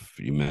 so if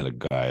you met a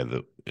guy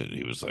that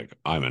he was like,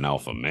 I'm an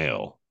alpha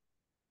male,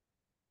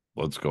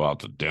 let's go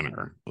out to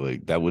dinner.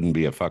 Like that wouldn't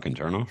be a fucking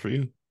turnoff for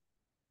you.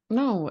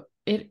 No,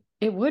 it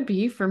would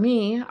be for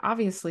me,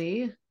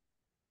 obviously.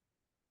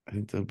 I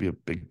think that'd be a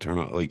big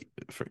turnoff, like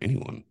for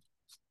anyone.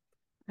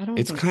 I don't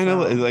It's think kind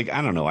of so. like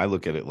I don't know. I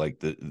look at it like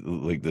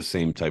the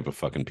same type of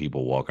fucking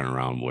people walking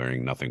around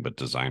wearing nothing but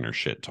designer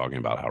shit, talking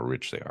about how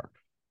rich they are.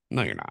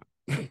 No, you're not.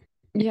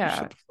 Yeah,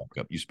 Shut the fuck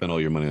up. You spend all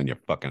your money on your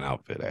fucking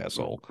outfit,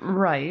 asshole.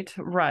 right,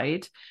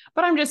 right.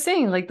 But I'm just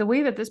saying, like the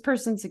way that this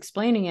person's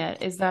explaining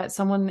it is that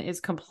someone is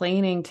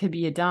complaining to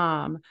be a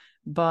dom,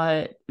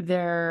 but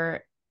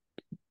they're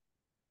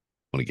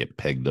Want to get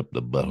pegged up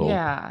the butthole?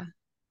 yeah,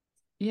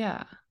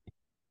 yeah.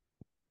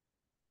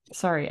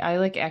 Sorry, I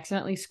like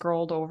accidentally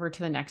scrolled over to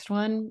the next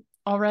one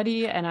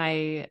already and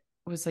I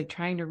was like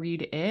trying to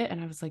read it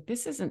and I was like,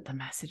 this isn't the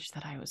message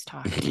that I was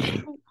talking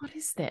about. What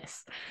is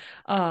this?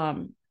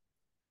 Um,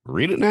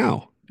 Read it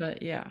now.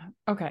 but yeah,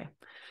 okay.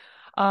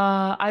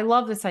 I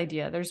love this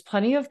idea. There's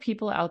plenty of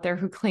people out there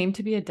who claim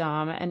to be a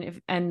dom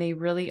and they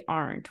really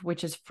aren't,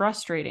 which is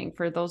frustrating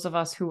for those of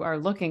us who are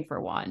looking for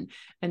one.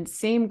 And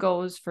same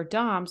goes for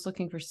doms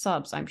looking for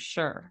subs, I'm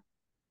sure.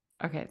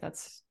 Okay,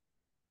 that's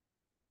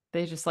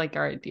they just like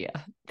our idea.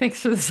 Thanks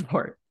for the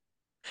support.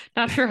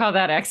 Not sure how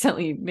that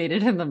accidentally made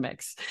it in the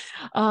mix.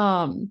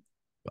 Um,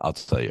 I'll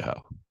tell you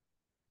how.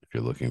 If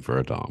you're looking for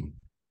a dom,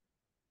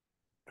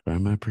 try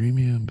my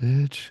premium,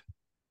 bitch.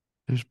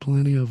 There's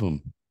plenty of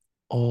them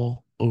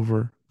all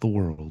over the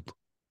world.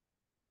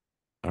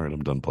 All right,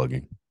 I'm done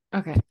plugging.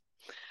 okay.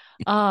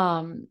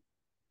 Um,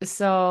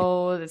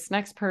 so this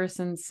next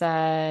person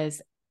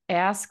says,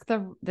 ask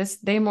this,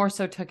 they more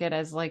so took it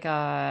as like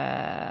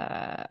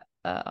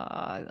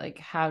like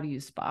how do you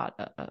spot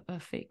a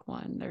fake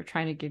one? They're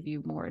trying to give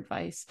you more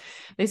advice.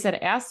 They said,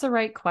 ask the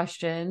right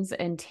questions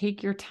and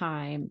take your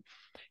time.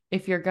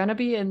 If you're going to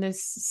be in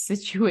this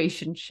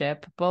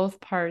situationship,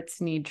 both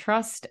parts need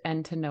trust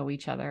and to know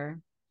each other.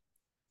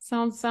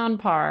 Sounds on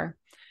par.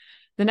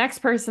 The next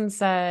person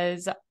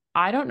says,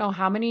 I don't know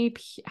how many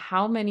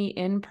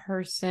in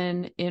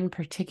person in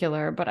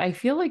particular, but I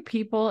feel like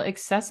people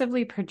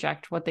excessively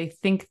project what they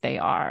think they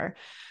are.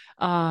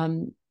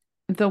 Um,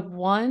 the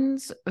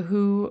ones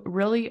who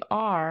really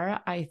are,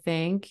 I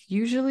think,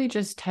 usually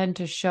just tend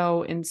to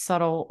show in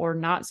subtle or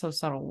not so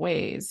subtle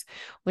ways.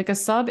 Like a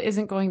sub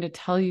isn't going to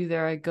tell you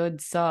they're a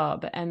good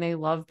sub and they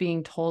love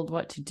being told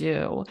what to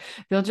do.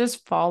 They'll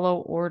just follow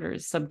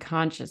orders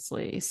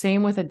subconsciously.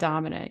 Same with a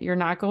dominant. You're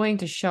not going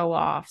to show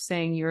off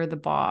saying you're the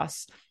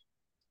boss.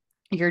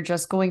 You're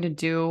just going to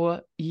do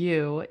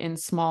you in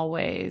small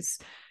ways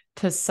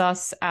to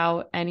suss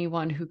out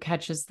anyone who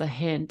catches the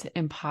hint,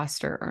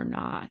 imposter or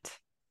not.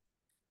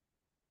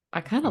 I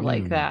kind of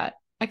like Yeah. that.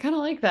 I kind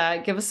of like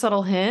that. Give a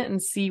subtle hint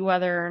and see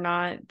whether or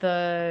not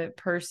the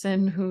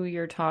person who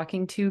you're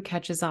talking to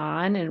catches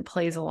on and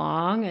plays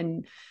along.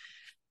 And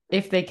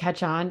if they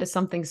catch on to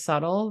something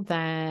subtle,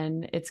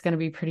 then it's going to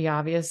be pretty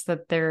obvious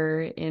that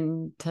they're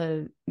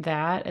into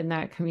that and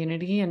that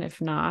community. And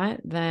if not,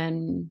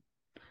 then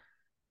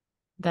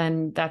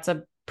that's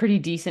a pretty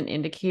decent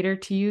indicator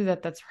to you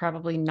that that's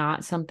probably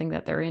not something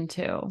that they're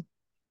into.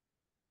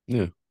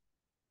 Yeah.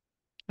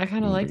 I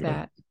kind of like Okay.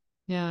 that.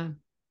 Yeah.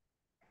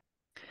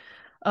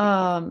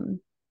 Um,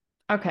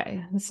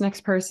 okay. This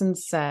next person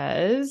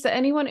says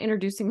anyone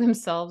introducing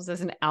themselves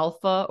as an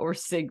alpha or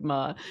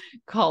sigma,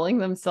 calling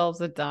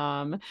themselves a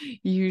dom,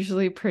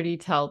 usually pretty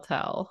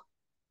telltale.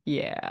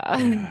 Yeah.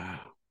 Yeah.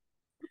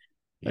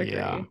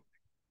 Yeah. Agree.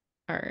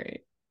 All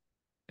right.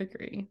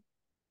 Agree.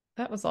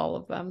 That was all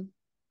of them.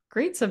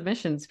 Great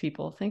submissions,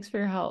 people. Thanks for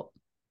your help.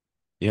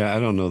 Yeah, I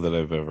don't know that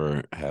I've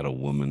ever had a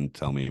woman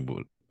tell me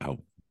how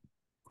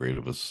great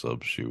of a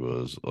sub she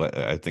was.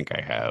 I think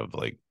I have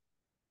like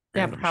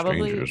Yeah, random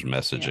strangers probably.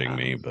 messaging Yeah.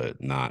 me,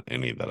 but not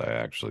any that I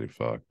actually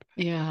fucked.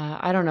 Yeah,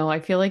 I don't know. I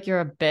feel like you're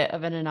a bit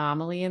of an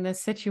anomaly in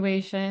this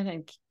situation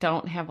and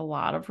don't have a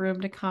lot of room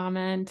to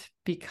comment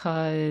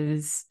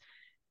because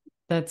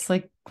that's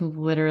like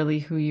literally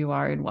who you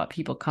are and what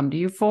people come to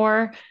you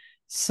for.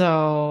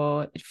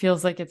 So it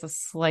feels like it's a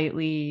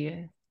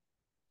slightly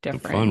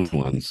different.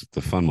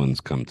 The fun ones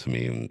come to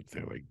me and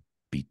they're like,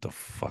 beat the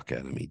fuck out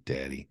of me,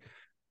 daddy.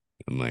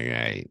 I'm like,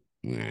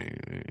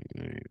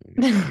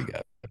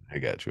 I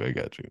got you, I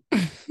got you.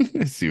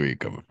 I see where you're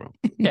coming from.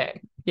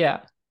 Okay.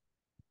 Yeah.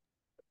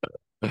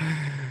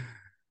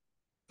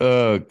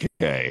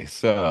 Okay,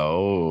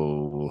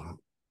 so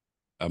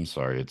I'm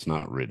sorry, it's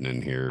not written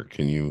in here.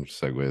 Can you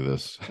segue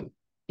this?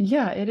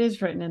 Yeah, it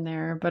is written in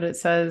there, but it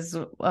says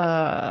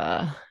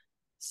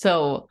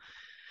so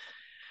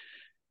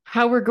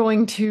how we're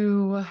going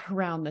to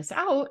round this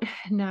out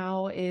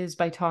now is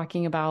by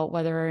talking about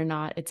whether or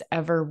not it's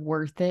ever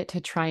worth it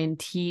to try and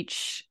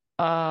teach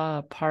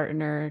a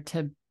partner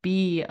to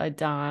be a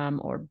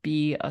dom or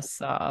be a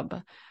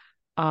sub.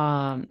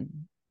 Um,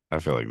 I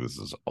feel like this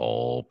is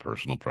all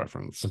personal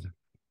preference.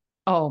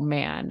 oh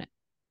man,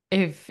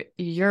 if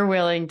you're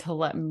willing to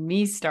let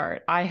me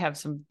start, I have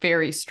some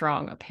very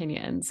strong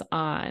opinions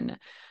on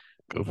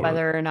Go for it.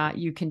 whether or not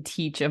you can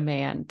teach a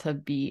man to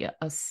be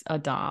a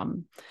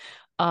dom.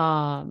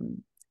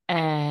 Um,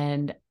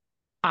 and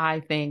I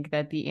think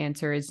that the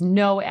answer is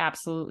no,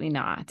 absolutely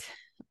not.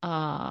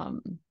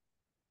 Um,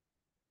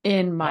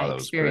 in my Wow, that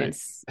was great.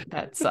 experience,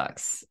 that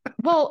sucks.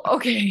 Well,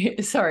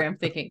 okay, sorry, I'm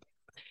thinking.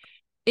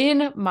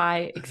 In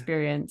my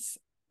experience,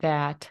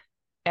 that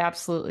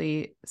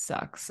absolutely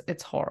sucks.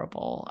 It's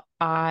horrible.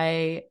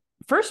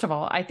 First of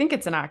all, I think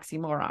it's an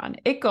oxymoron.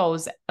 It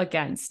goes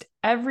against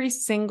every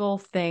single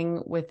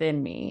thing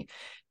within me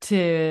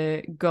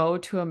to go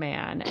to a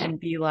man and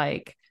be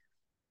like,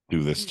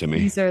 Do this to me.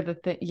 these are the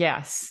things.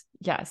 Yes,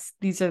 yes,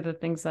 these are the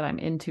things that I'm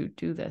into.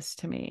 Do this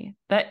to me.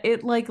 That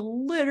it like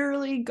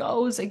literally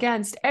goes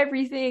against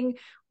everything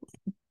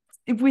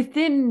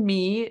within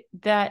me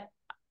that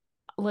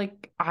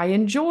like I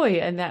enjoy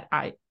and that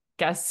I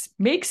guess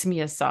makes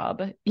me a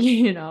sub,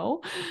 you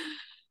know?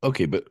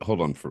 Okay, but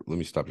hold on for let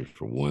me stop you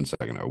for 1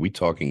 second. Are we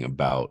talking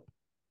about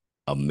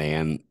a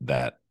man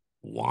that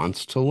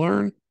wants to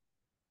learn?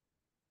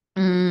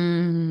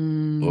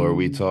 Or are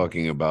we Mm,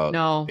 talking about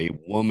no. a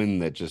woman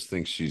that just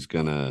thinks she's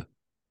gonna,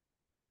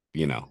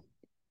 you know,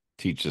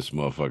 teach this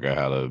motherfucker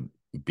how to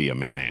be a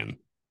man?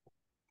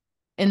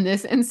 In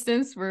this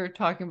instance, we're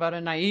talking about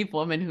a naive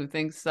woman who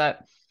thinks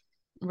that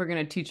we're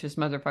going to teach this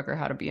motherfucker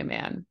how to be a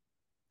man.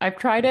 I've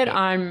tried it Okay.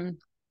 on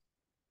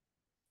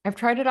I've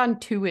tried it on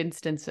two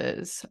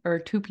instances or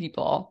two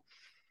people.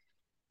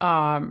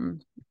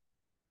 Um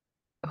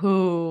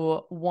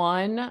who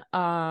one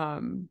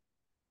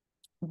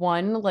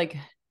like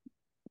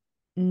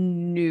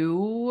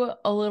knew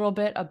a little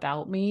bit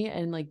about me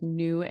and like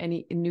knew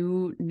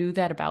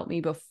that about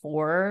me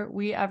before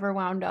we ever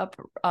wound up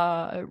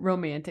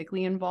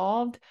romantically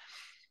involved.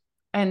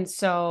 And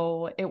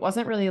so it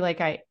wasn't really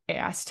like I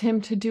asked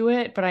him to do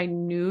it, but I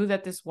knew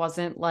that this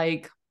wasn't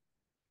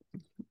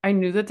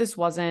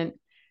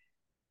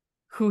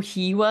who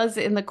he was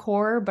in the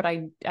core, but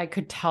I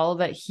could tell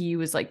that he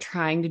was like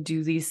trying to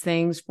do these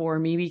things for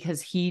me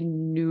because he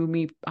knew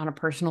me on a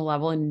personal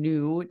level and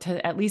knew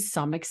to at least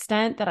some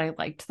extent that I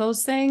liked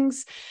those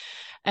things.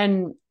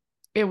 And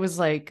it was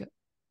like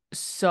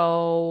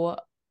so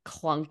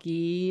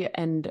clunky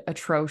and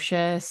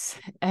atrocious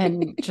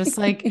and just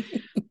like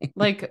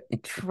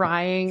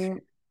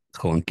trying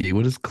Clunky.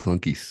 What is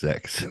clunky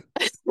sex?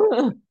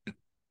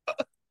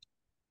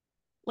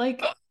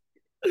 like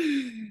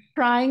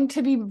trying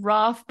to be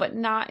rough but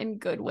not in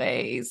good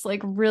ways,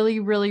 like really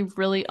really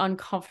really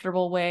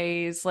uncomfortable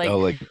ways, Oh,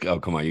 like like, oh,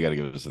 come on, you got to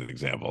give us an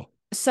example.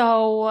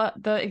 so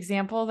the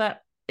example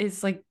that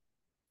is like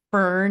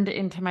burned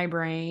into my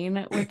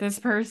brain with this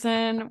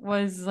person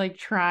was like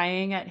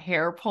trying at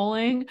hair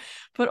pulling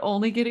but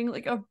only getting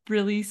like a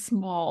really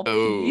small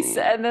piece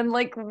Oh, and then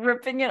like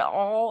ripping it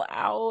all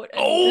out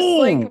and just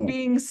like oh,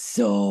 being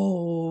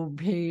so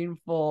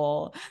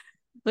painful,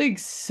 like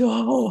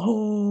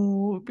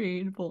so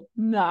painful,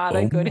 not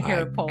a oh good my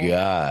hair pull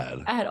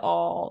God. at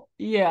all.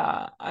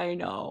 Yeah, I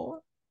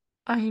know.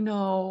 I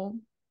know.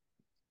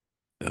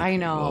 I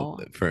Okay, well, know.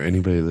 for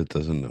anybody that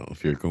doesn't know,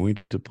 if you're going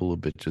to pull a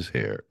bitch's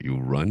hair, you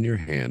run your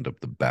hand up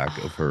the back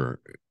of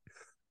her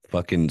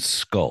fucking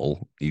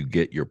skull. You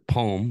get your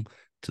palm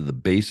to the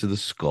base of the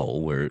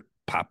skull where it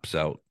pops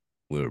out,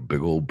 where a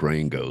big old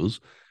brain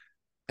goes,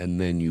 and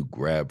then you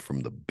grab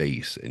from the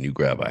base and you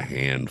grab a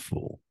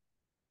handful.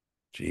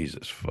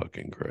 Jesus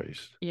fucking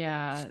Christ.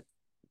 Yeah,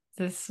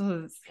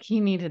 he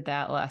needed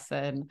that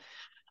lesson.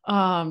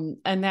 And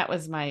that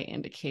was my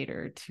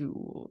indicator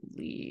to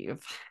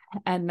leave.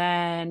 And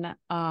then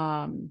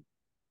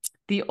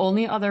the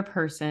only other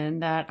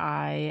person that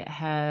I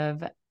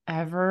have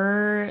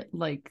ever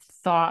like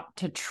thought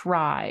to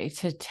try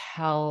to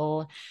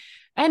tell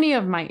any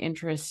of my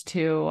interests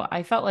to,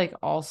 I felt like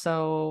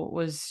also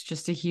was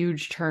just a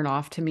huge turn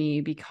off to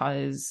me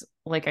because,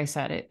 like I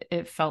said,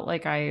 it felt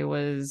like I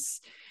was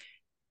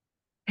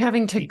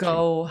having to Teaching.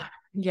 go.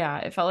 Yeah,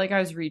 it felt like I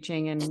was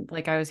reaching and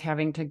like I was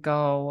having to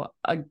go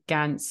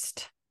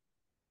against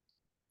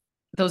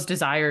those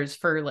desires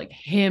for like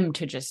him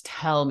to just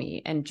tell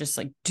me and just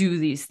like do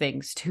these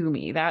things to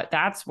me.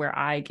 That's where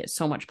I get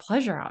so much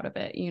pleasure out of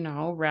it,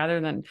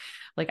 rather than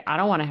like I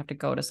don't want to have to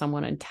go to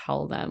someone and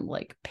tell them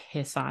like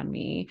piss on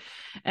me.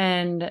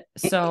 And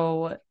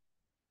so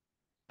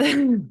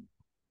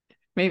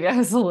maybe I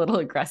was a little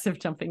aggressive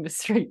jumping to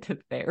straight to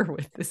there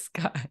with this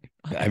guy.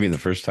 I mean, the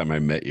first time I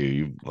met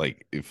you,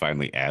 you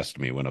finally asked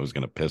me when I was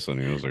going to piss on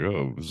you. I was like,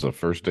 oh, this is a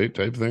first date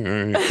type thing.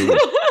 All right, cool.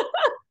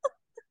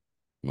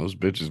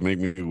 Most bitches make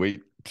me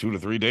wait 2 to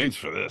 3 dates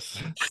for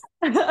this.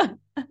 And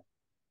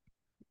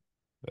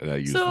I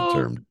use the So,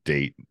 term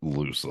date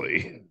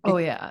loosely. oh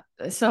yeah.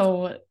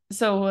 So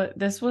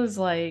this was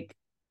like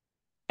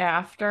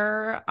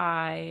after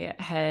I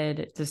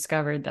had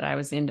discovered that I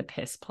was into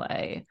piss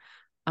play.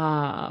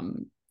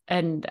 Um,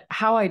 and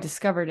how I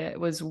discovered it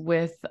was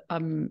with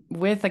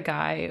a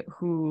guy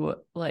who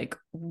like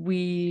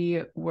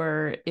we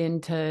were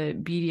into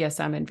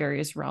BDSM in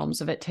various realms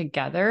of it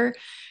together.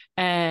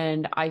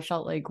 And I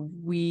felt like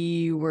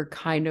we were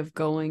kind of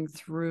going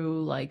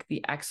through like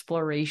the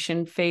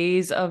exploration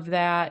phase of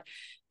that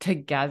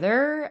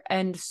together.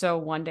 And so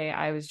one day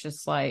I was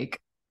just like,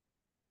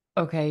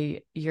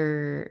 okay,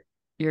 you're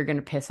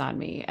gonna piss on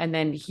me. And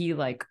then he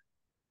like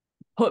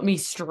put me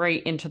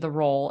straight into the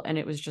role and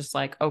it was just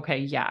like, okay,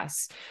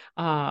 yes.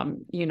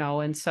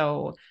 And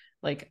so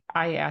like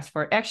I asked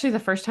for it. Actually, the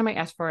first time I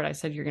asked for it, I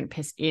said, you're gonna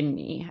piss in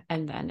me.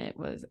 And then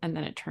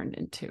it turned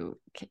into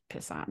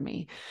piss on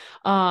me.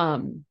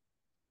 Um,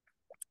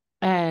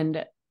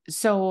 and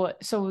so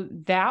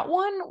that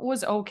one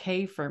was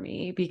okay for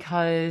me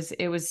because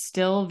it was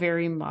still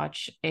very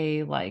much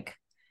a like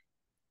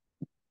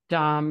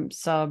dom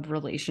sub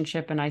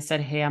relationship, and I said,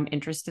 hey, I'm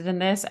interested in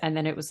this, and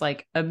then it was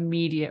like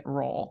immediate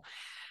role.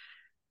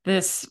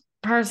 This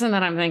person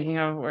that I'm thinking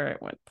of where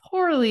it went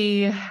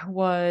poorly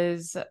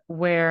was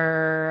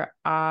where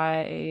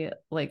I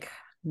like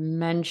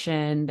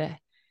mentioned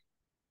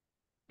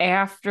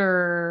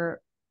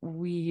after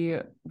we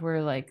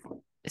were like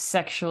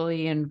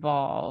sexually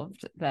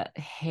involved that,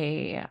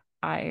 hey,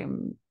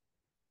 I'm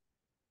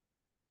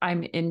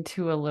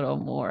into a little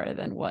more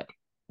than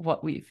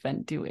what we've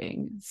been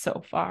doing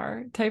so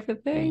far type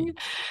of thing. Mm.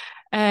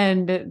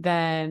 And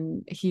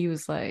then he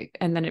was like,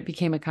 and then it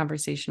became a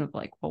conversation of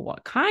like, well,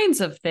 what kinds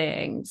of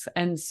things?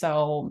 And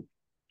so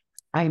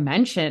I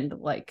mentioned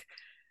like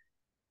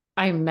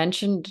I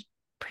mentioned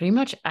pretty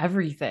much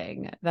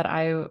everything that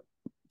I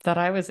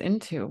was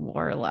into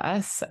more or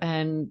less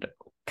and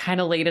kind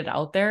of laid it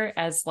out there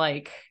as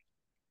like,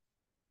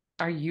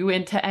 are you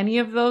into any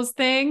of those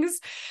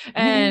things?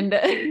 And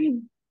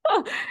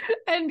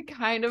and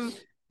kind of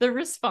the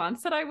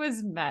response that I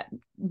was met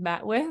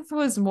with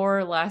was more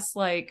or less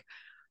like,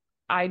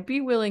 I'd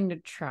be willing to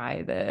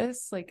try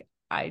this. Like,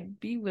 I'd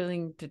be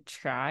willing to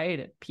try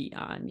to pee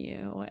on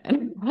you.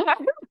 And I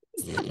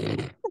was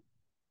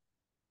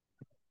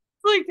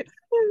like,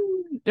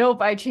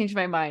 nope, I changed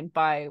my mind.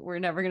 Bye. We're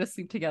never gonna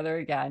sleep together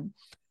again.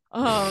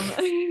 Um,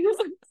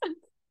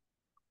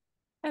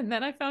 and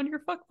then I found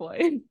your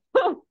fuckboy.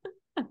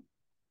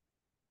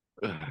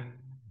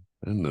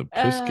 And the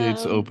piss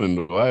gates um,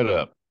 opened wide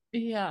up,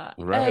 yeah.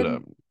 right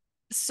up. And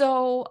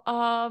so,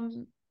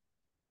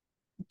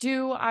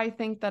 do I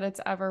think that it's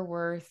ever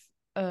worth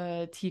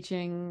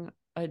teaching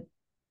a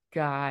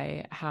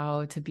guy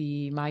how to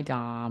be my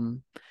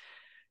dom?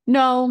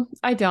 No,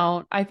 I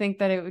don't. I think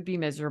that it would be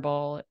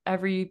miserable.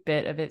 Every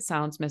bit of it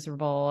sounds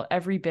miserable.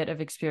 Every bit of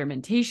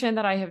experimentation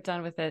that I have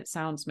done with it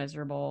sounds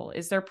miserable.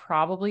 Is there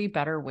probably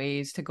better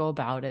ways to go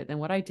about it than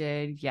what I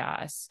did?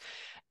 Yes.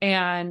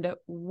 And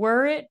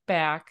were it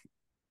back,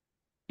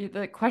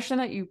 the question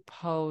that you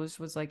posed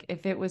was like,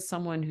 if it was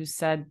someone who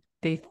said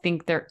they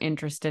think they're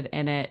interested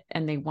in it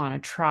and they want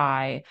to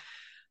try,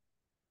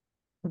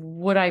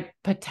 would I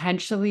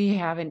potentially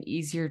have an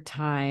easier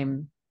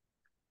time?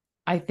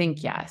 I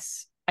think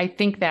yes. I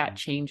think that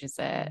changes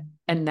it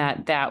and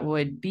that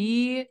would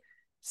be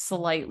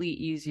slightly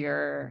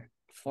easier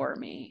for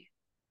me.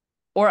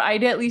 Or I'd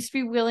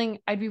be willing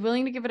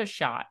to give it a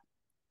shot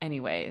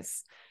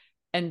anyways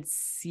and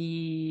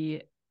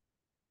see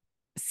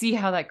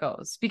how that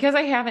goes because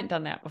I haven't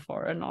done that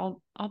before and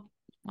I'll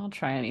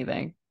try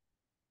anything.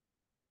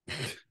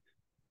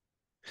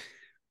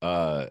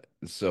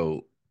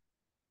 So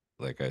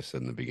like I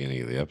said in the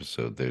beginning of the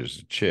episode, there's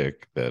a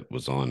chick that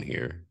was on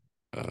here.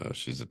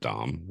 She's a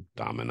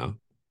domina.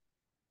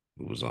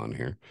 who was on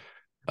here.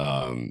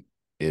 Um,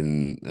 it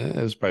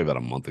was probably about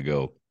a month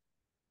ago.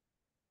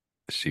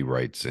 She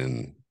writes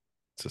in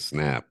to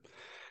Snap.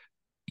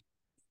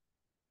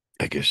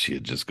 I guess she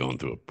had just gone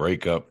through a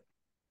breakup,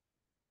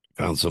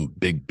 found some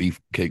big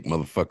beefcake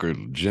motherfucker at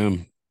the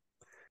gym.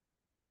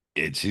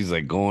 And she's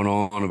like going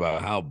on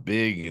about how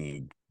big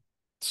and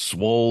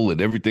swole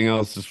and everything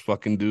else this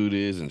fucking dude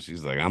is. And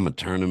she's like, I'm gonna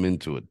turn him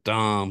into a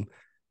Dom,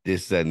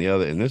 this, that, and the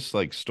other. And this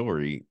like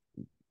story,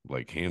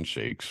 like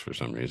handshakes for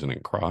some reason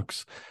and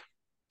Crocs,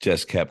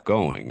 just kept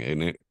going.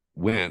 And it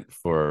went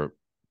for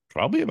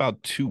probably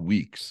about 2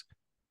 weeks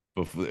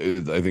before.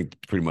 I think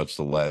pretty much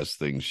the last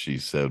thing she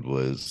said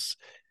was,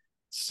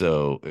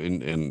 so,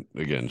 and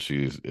again,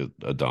 she's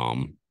a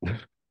Dom.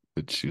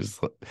 But she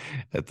was like,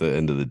 at the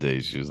end of the day,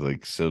 she was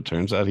like, so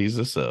turns out he's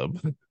a sub.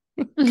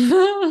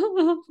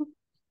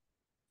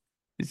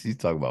 She's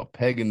talking about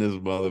pegging this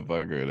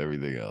motherfucker and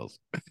everything else.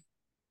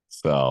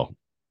 So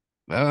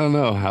I don't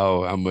know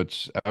how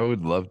much I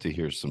would love to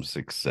hear some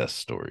success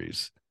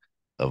stories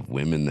of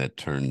women that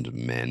turned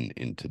men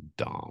into Yeah,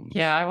 doms.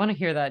 I want to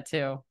hear that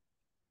too.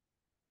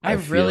 I I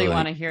feel really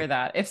want like, to hear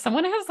that. If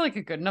someone has like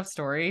a good enough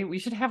story, we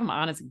should have them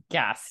on as a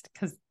guest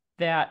because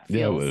that yeah,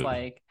 feels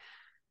like,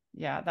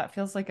 yeah, that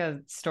feels like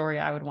a story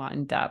I would want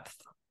in depth.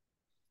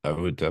 I'd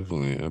be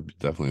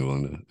definitely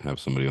willing to have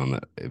somebody on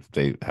that if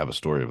they have a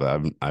story of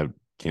that. I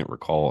can't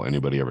recall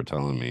anybody ever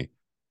telling me,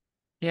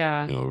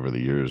 Yeah. over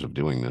the years of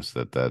doing this,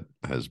 that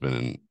has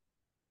been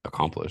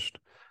accomplished.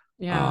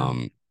 Yeah.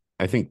 Um,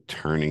 I think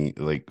turning,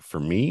 like, for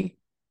me,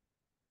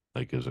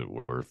 like, is it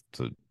worth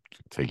to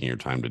taking your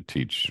time to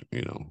teach,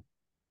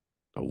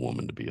 a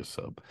woman to be a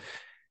sub?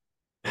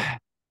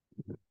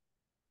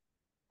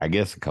 I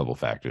guess a couple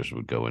factors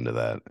would go into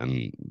that.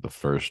 And the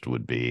first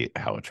would be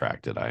how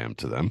attracted I am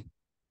to them.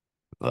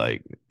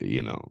 Like,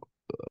 the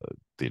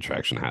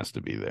attraction has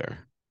to be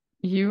there.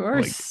 You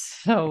are Like,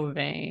 so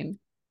vain.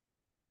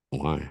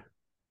 why?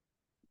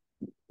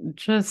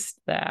 Just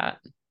that.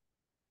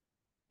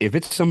 If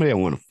it's somebody I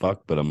want to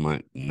fuck, but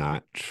I'm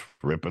not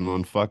tripping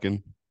on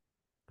fucking,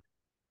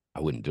 I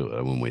wouldn't do it.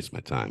 I wouldn't waste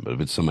my time. But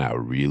if it's somebody I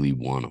really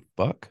want to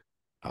fuck,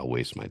 I'll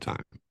waste my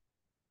time.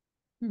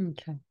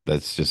 Okay.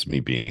 That's just me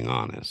being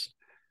honest.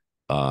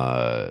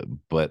 Uh,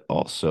 but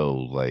also,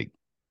 like,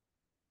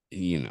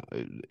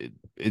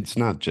 it's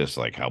not just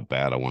like how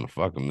bad I want to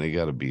fuck them. They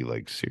got to be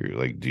like serious.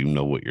 Like, do you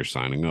know what you're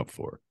signing up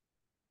for?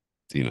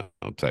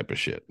 Type of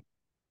shit.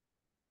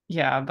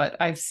 Yeah, but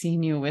I've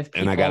seen you with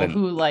And I people got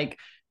who like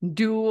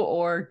do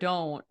or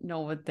don't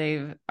know what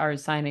they are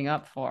signing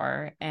up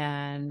for,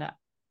 and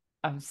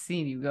I've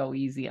seen you go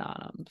easy on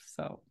them.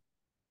 So,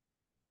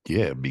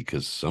 yeah,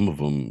 because some of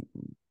them,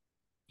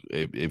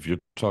 if you're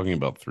talking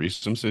about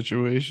threesome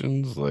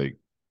situations, like,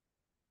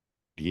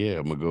 yeah,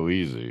 I'm gonna go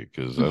easy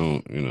because I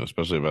don't,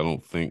 especially if I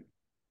don't think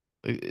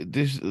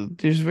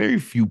there's very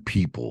few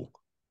people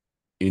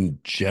in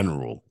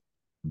general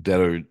that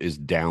are as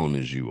down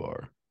as you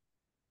are.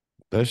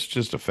 That's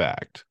just a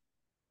fact.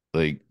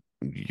 Like,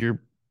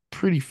 you're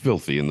pretty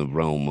filthy in the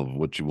realm of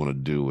what you want to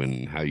do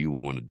and how you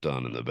want it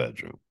done in the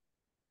bedroom.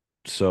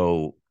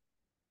 So,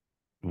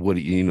 what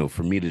do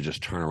for me to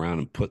just turn around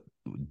and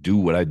do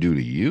what I do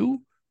to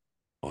you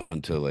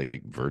onto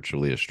like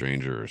virtually a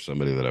stranger or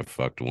somebody that I've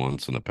fucked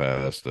once in the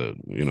past,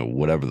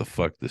 whatever the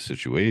fuck the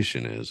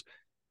situation is,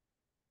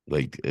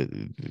 like,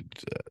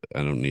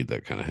 I don't need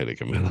that kind of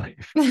headache in my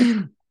life.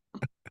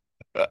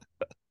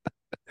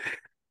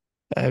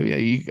 I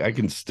mean, I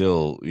can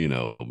still,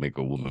 make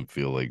a woman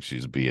feel like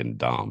she's being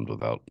domed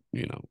without,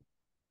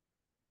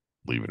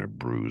 leaving her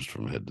bruised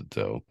from head to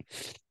toe.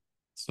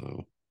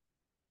 So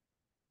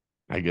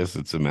I guess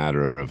it's a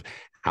matter of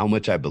how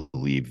much I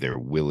believe they're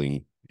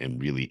willing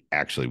and really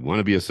actually want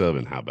to be a sub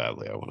and how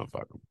badly I want to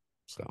fuck them.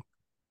 So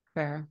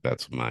fair,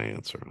 that's my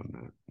answer on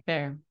that.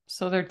 fair.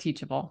 So they're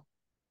teachable.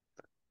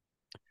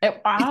 It's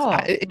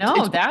Wow.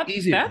 No, it's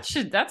easy.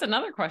 that's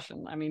another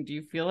question. I mean, do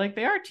you feel like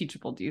they are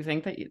teachable? Do you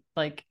think that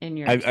like in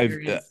your I've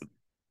experience?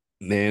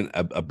 man,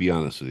 I'll be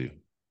honest with you.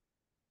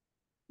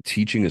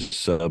 Teaching a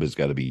sub has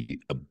got to be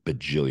a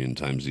bajillion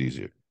times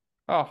easier.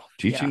 Oh,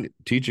 yeah.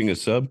 Teaching a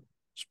sub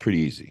is pretty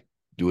easy.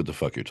 Do what the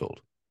fuck you're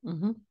told.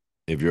 Hmm.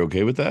 If you're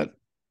okay with that,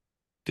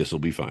 this will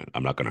be fine.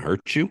 I'm not going to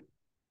hurt you.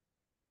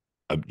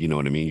 You know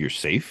what I mean? You're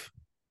safe.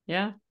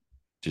 Yeah.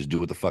 Just do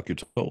what the fuck you're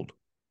told.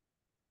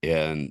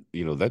 And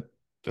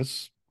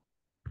that's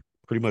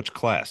pretty much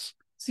class.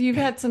 So you've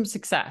had some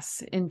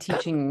success in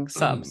teaching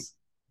subs.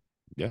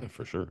 Yeah,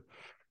 for sure.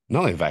 Not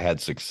only have I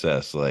had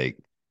success, like,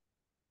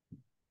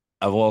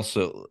 I've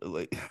also,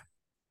 like,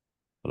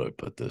 how do I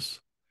put this?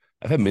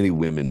 I've had many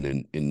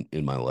women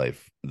in my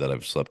life that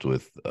I've slept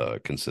with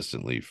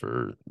consistently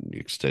for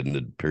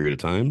extended period of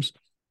times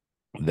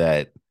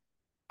that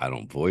I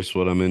don't voice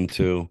what I'm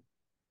into.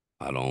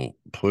 I don't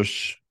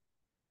push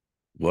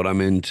what I'm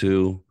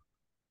into.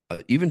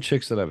 Even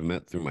chicks that I've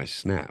met through my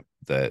Snap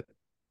that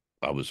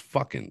I was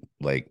fucking,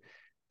 like,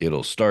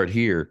 it'll start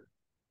here.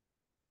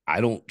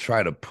 I don't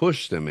try to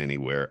push them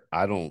anywhere.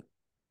 I don't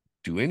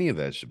do any of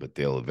that shit, but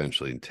they'll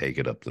eventually take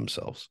it up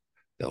themselves.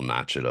 They'll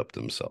notch it up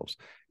themselves.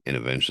 and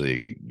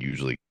eventually it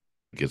usually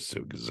gets to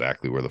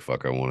exactly where the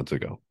fuck I want it to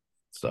go.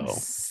 So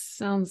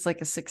Sounds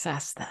like a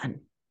success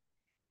then.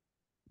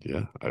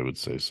 yeah, I would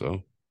say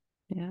so.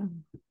 Yeah.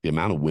 The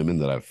amount of women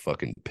that I've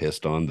fucking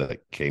pissed on that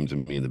came to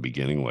me in the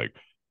beginning, like,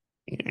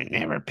 you're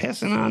never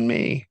pissing on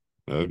me.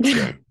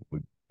 Okay.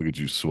 Look at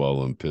you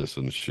swallowing piss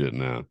and shit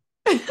now.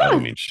 I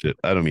don't mean shit.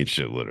 I don't mean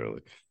shit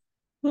literally.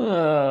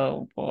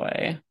 Oh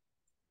boy.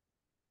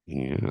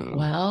 Yeah.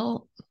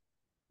 Well,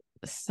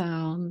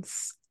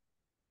 sounds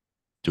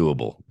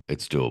Doable.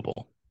 It's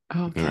doable.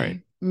 All right. okay.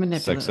 Sex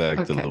Manipulative.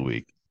 act of the Okay.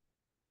 week.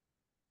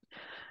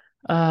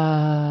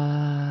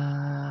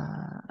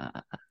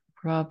 Uh,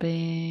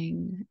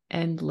 rubbing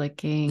and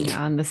licking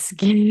on the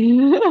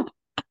skin.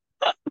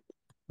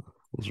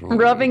 What's wrong with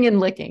you? Rubbing and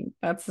licking.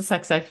 That's the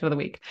sex act of the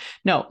week.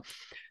 No.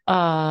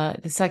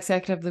 The sex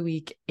act of the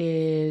week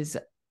is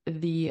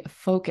the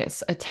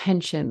focus,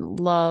 attention,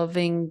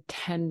 loving,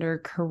 tender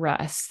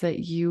caress that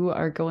you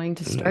are going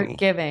to start Ew.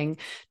 giving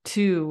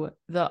to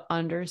the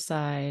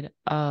underside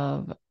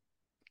of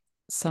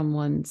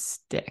someone's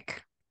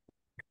dick.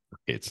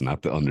 It's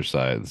not the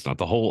underside. It's not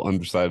the whole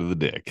underside of the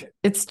dick.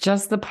 It's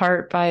just the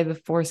part by the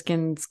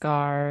foreskin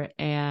scar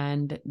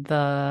and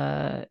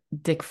the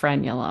dick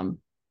frenulum.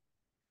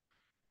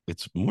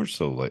 It's more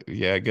so like,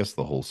 yeah, I guess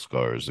the whole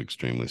scar is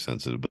extremely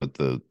sensitive, but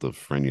the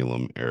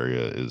frenulum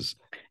area is,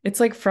 It's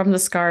like from the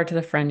scar to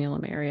the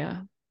frenulum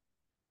area.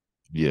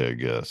 yeah, I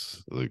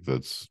guess like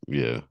that's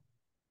yeah,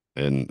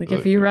 and Like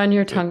if you run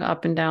your it tongue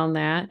up and down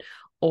that,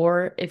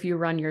 or if you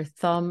run your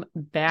thumb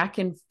back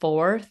and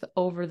forth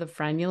over the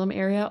frenulum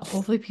area,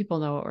 hopefully people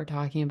know what we're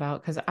talking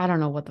about because I don't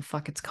know what the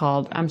fuck it's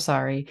called. I'm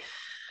sorry.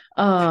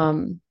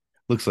 Um,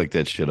 looks like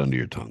that shit under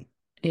your tongue.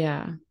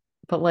 yeah.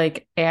 But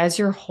like as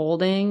you're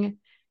holding,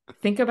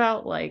 think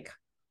about like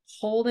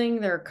holding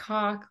their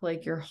cock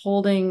like you're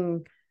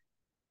holding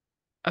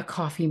a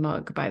coffee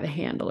mug by the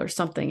handle or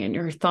something, and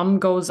your thumb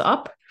goes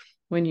up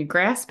when you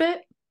grasp it.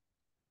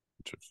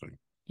 Interesting.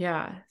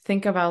 Yeah,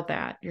 think about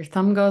that. Your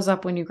thumb goes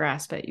up when you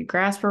grasp it. You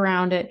grasp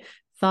around it,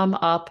 thumb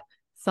up,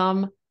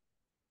 thumb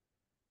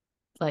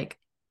like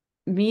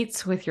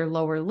meets with your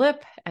lower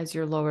lip as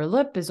your lower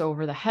lip is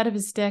over the head of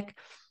his dick.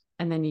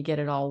 And then you get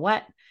it all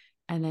wet.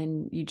 And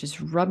then you just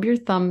rub your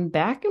thumb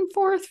back and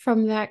forth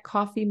from that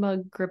coffee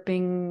mug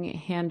gripping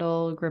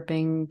handle,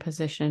 gripping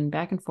position,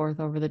 back and forth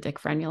over the dick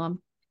frenulum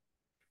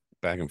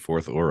Back and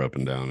forth or up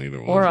and down, either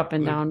or one. up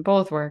and Like, down.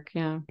 Both work.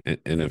 Yeah.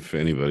 and if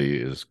anybody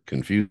is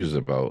confused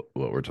about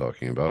what we're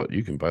talking about,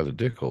 you can buy the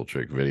dick hole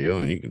trick video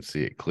and you can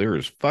see it clear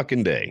as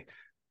fucking day.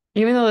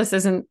 Even though this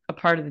isn't a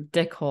part of the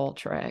dick hole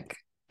trick,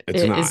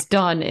 It's it is not.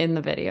 done in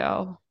the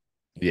video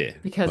Yeah,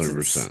 because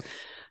it's 100%.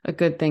 a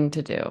good thing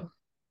to do.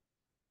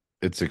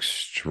 It's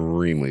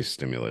extremely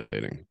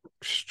stimulating.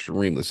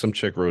 Extremely. Some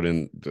chick wrote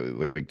in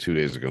like 2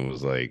 days ago and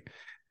was like,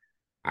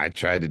 I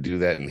tried to do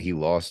that and he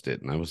lost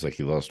it. And I was like,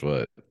 he lost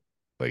what?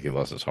 Like he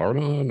lost his heart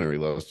on or he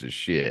lost his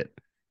shit?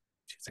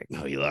 She's like,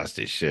 no, he lost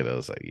his shit. I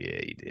was like, yeah,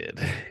 he did.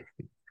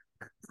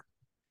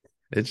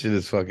 It shit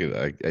is fucking,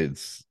 I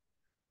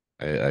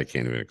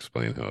can't even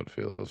explain how it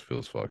feels. It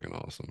feels fucking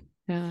awesome.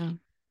 Yeah.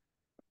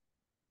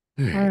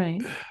 All All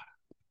right. right.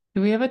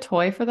 Do we have a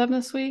toy for them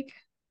this week?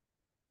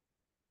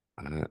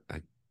 I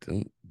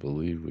don't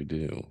believe we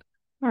do.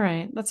 All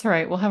right. That's all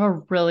right. We'll have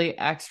a really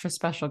extra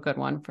special good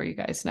one for you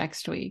guys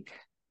next week.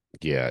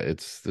 Yeah,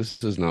 this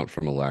is not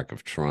from a lack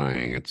of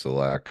trying. It's a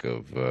lack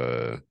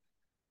of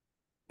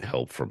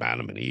help from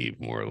Adam and Eve,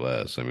 more or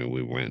less. I mean,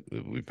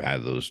 we've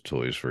had those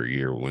toys for a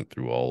year, went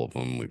through all of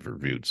them. We've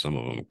reviewed some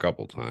of them a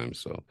couple times.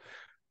 So,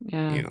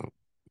 Yeah. you know,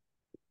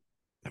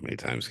 how many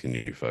times can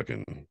you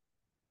fucking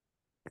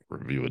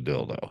review a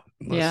dildo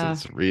unless Yeah.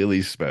 it's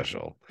really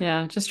special?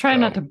 Yeah. Just try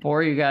not So, to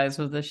bore you guys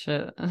with this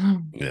shit.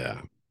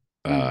 yeah.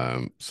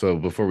 Mm. So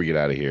before we get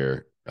out of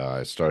here,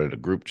 I started a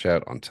group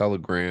chat on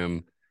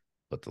Telegram.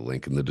 Put the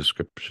link in the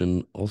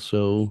description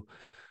also.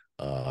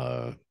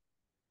 Uh,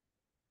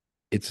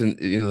 it's in,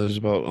 there's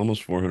about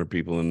almost 400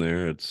 people in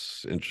there.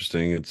 It's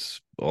interesting.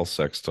 It's all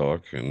sex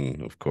talk,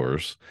 and of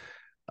course,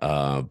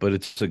 but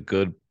it's a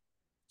good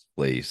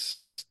place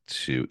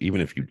to, even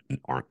if you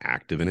aren't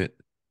active in it,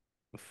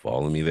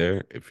 follow me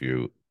there. If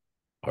you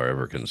are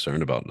ever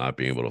concerned about not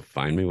being able to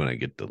find me when I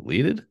get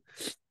deleted,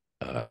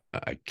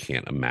 I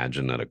can't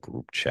imagine that a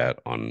group chat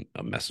on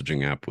a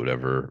messaging app would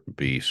ever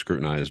be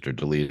scrutinized or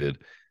deleted.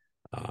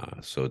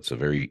 So it's a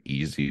very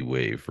easy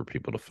way for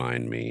people to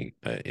find me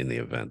in the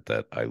event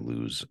that I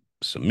lose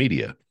some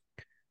media,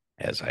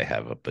 as I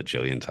have a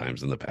bajillion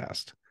times in the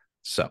past.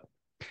 So,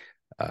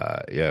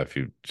 yeah, if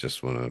you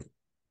just want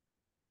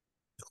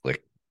to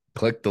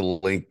click the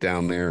link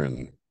down there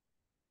and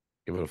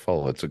give it a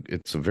follow.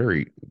 It's a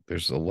very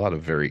there's a lot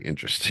of very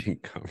interesting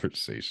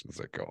conversations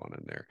that go on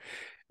in there,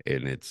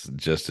 and it's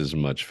just as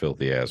much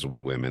filthy ass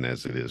women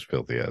as it is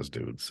filthy ass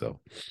dudes. So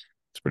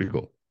it's pretty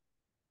cool.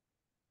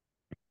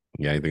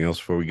 Yeah, anything else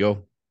before we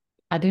go?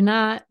 I do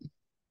not.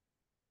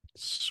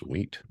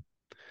 Sweet.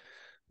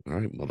 All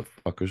right,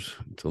 motherfuckers.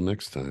 Until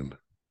next time.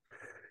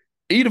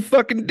 Eat a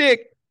fucking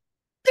dick,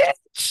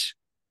 bitch.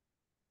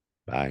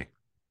 Bye.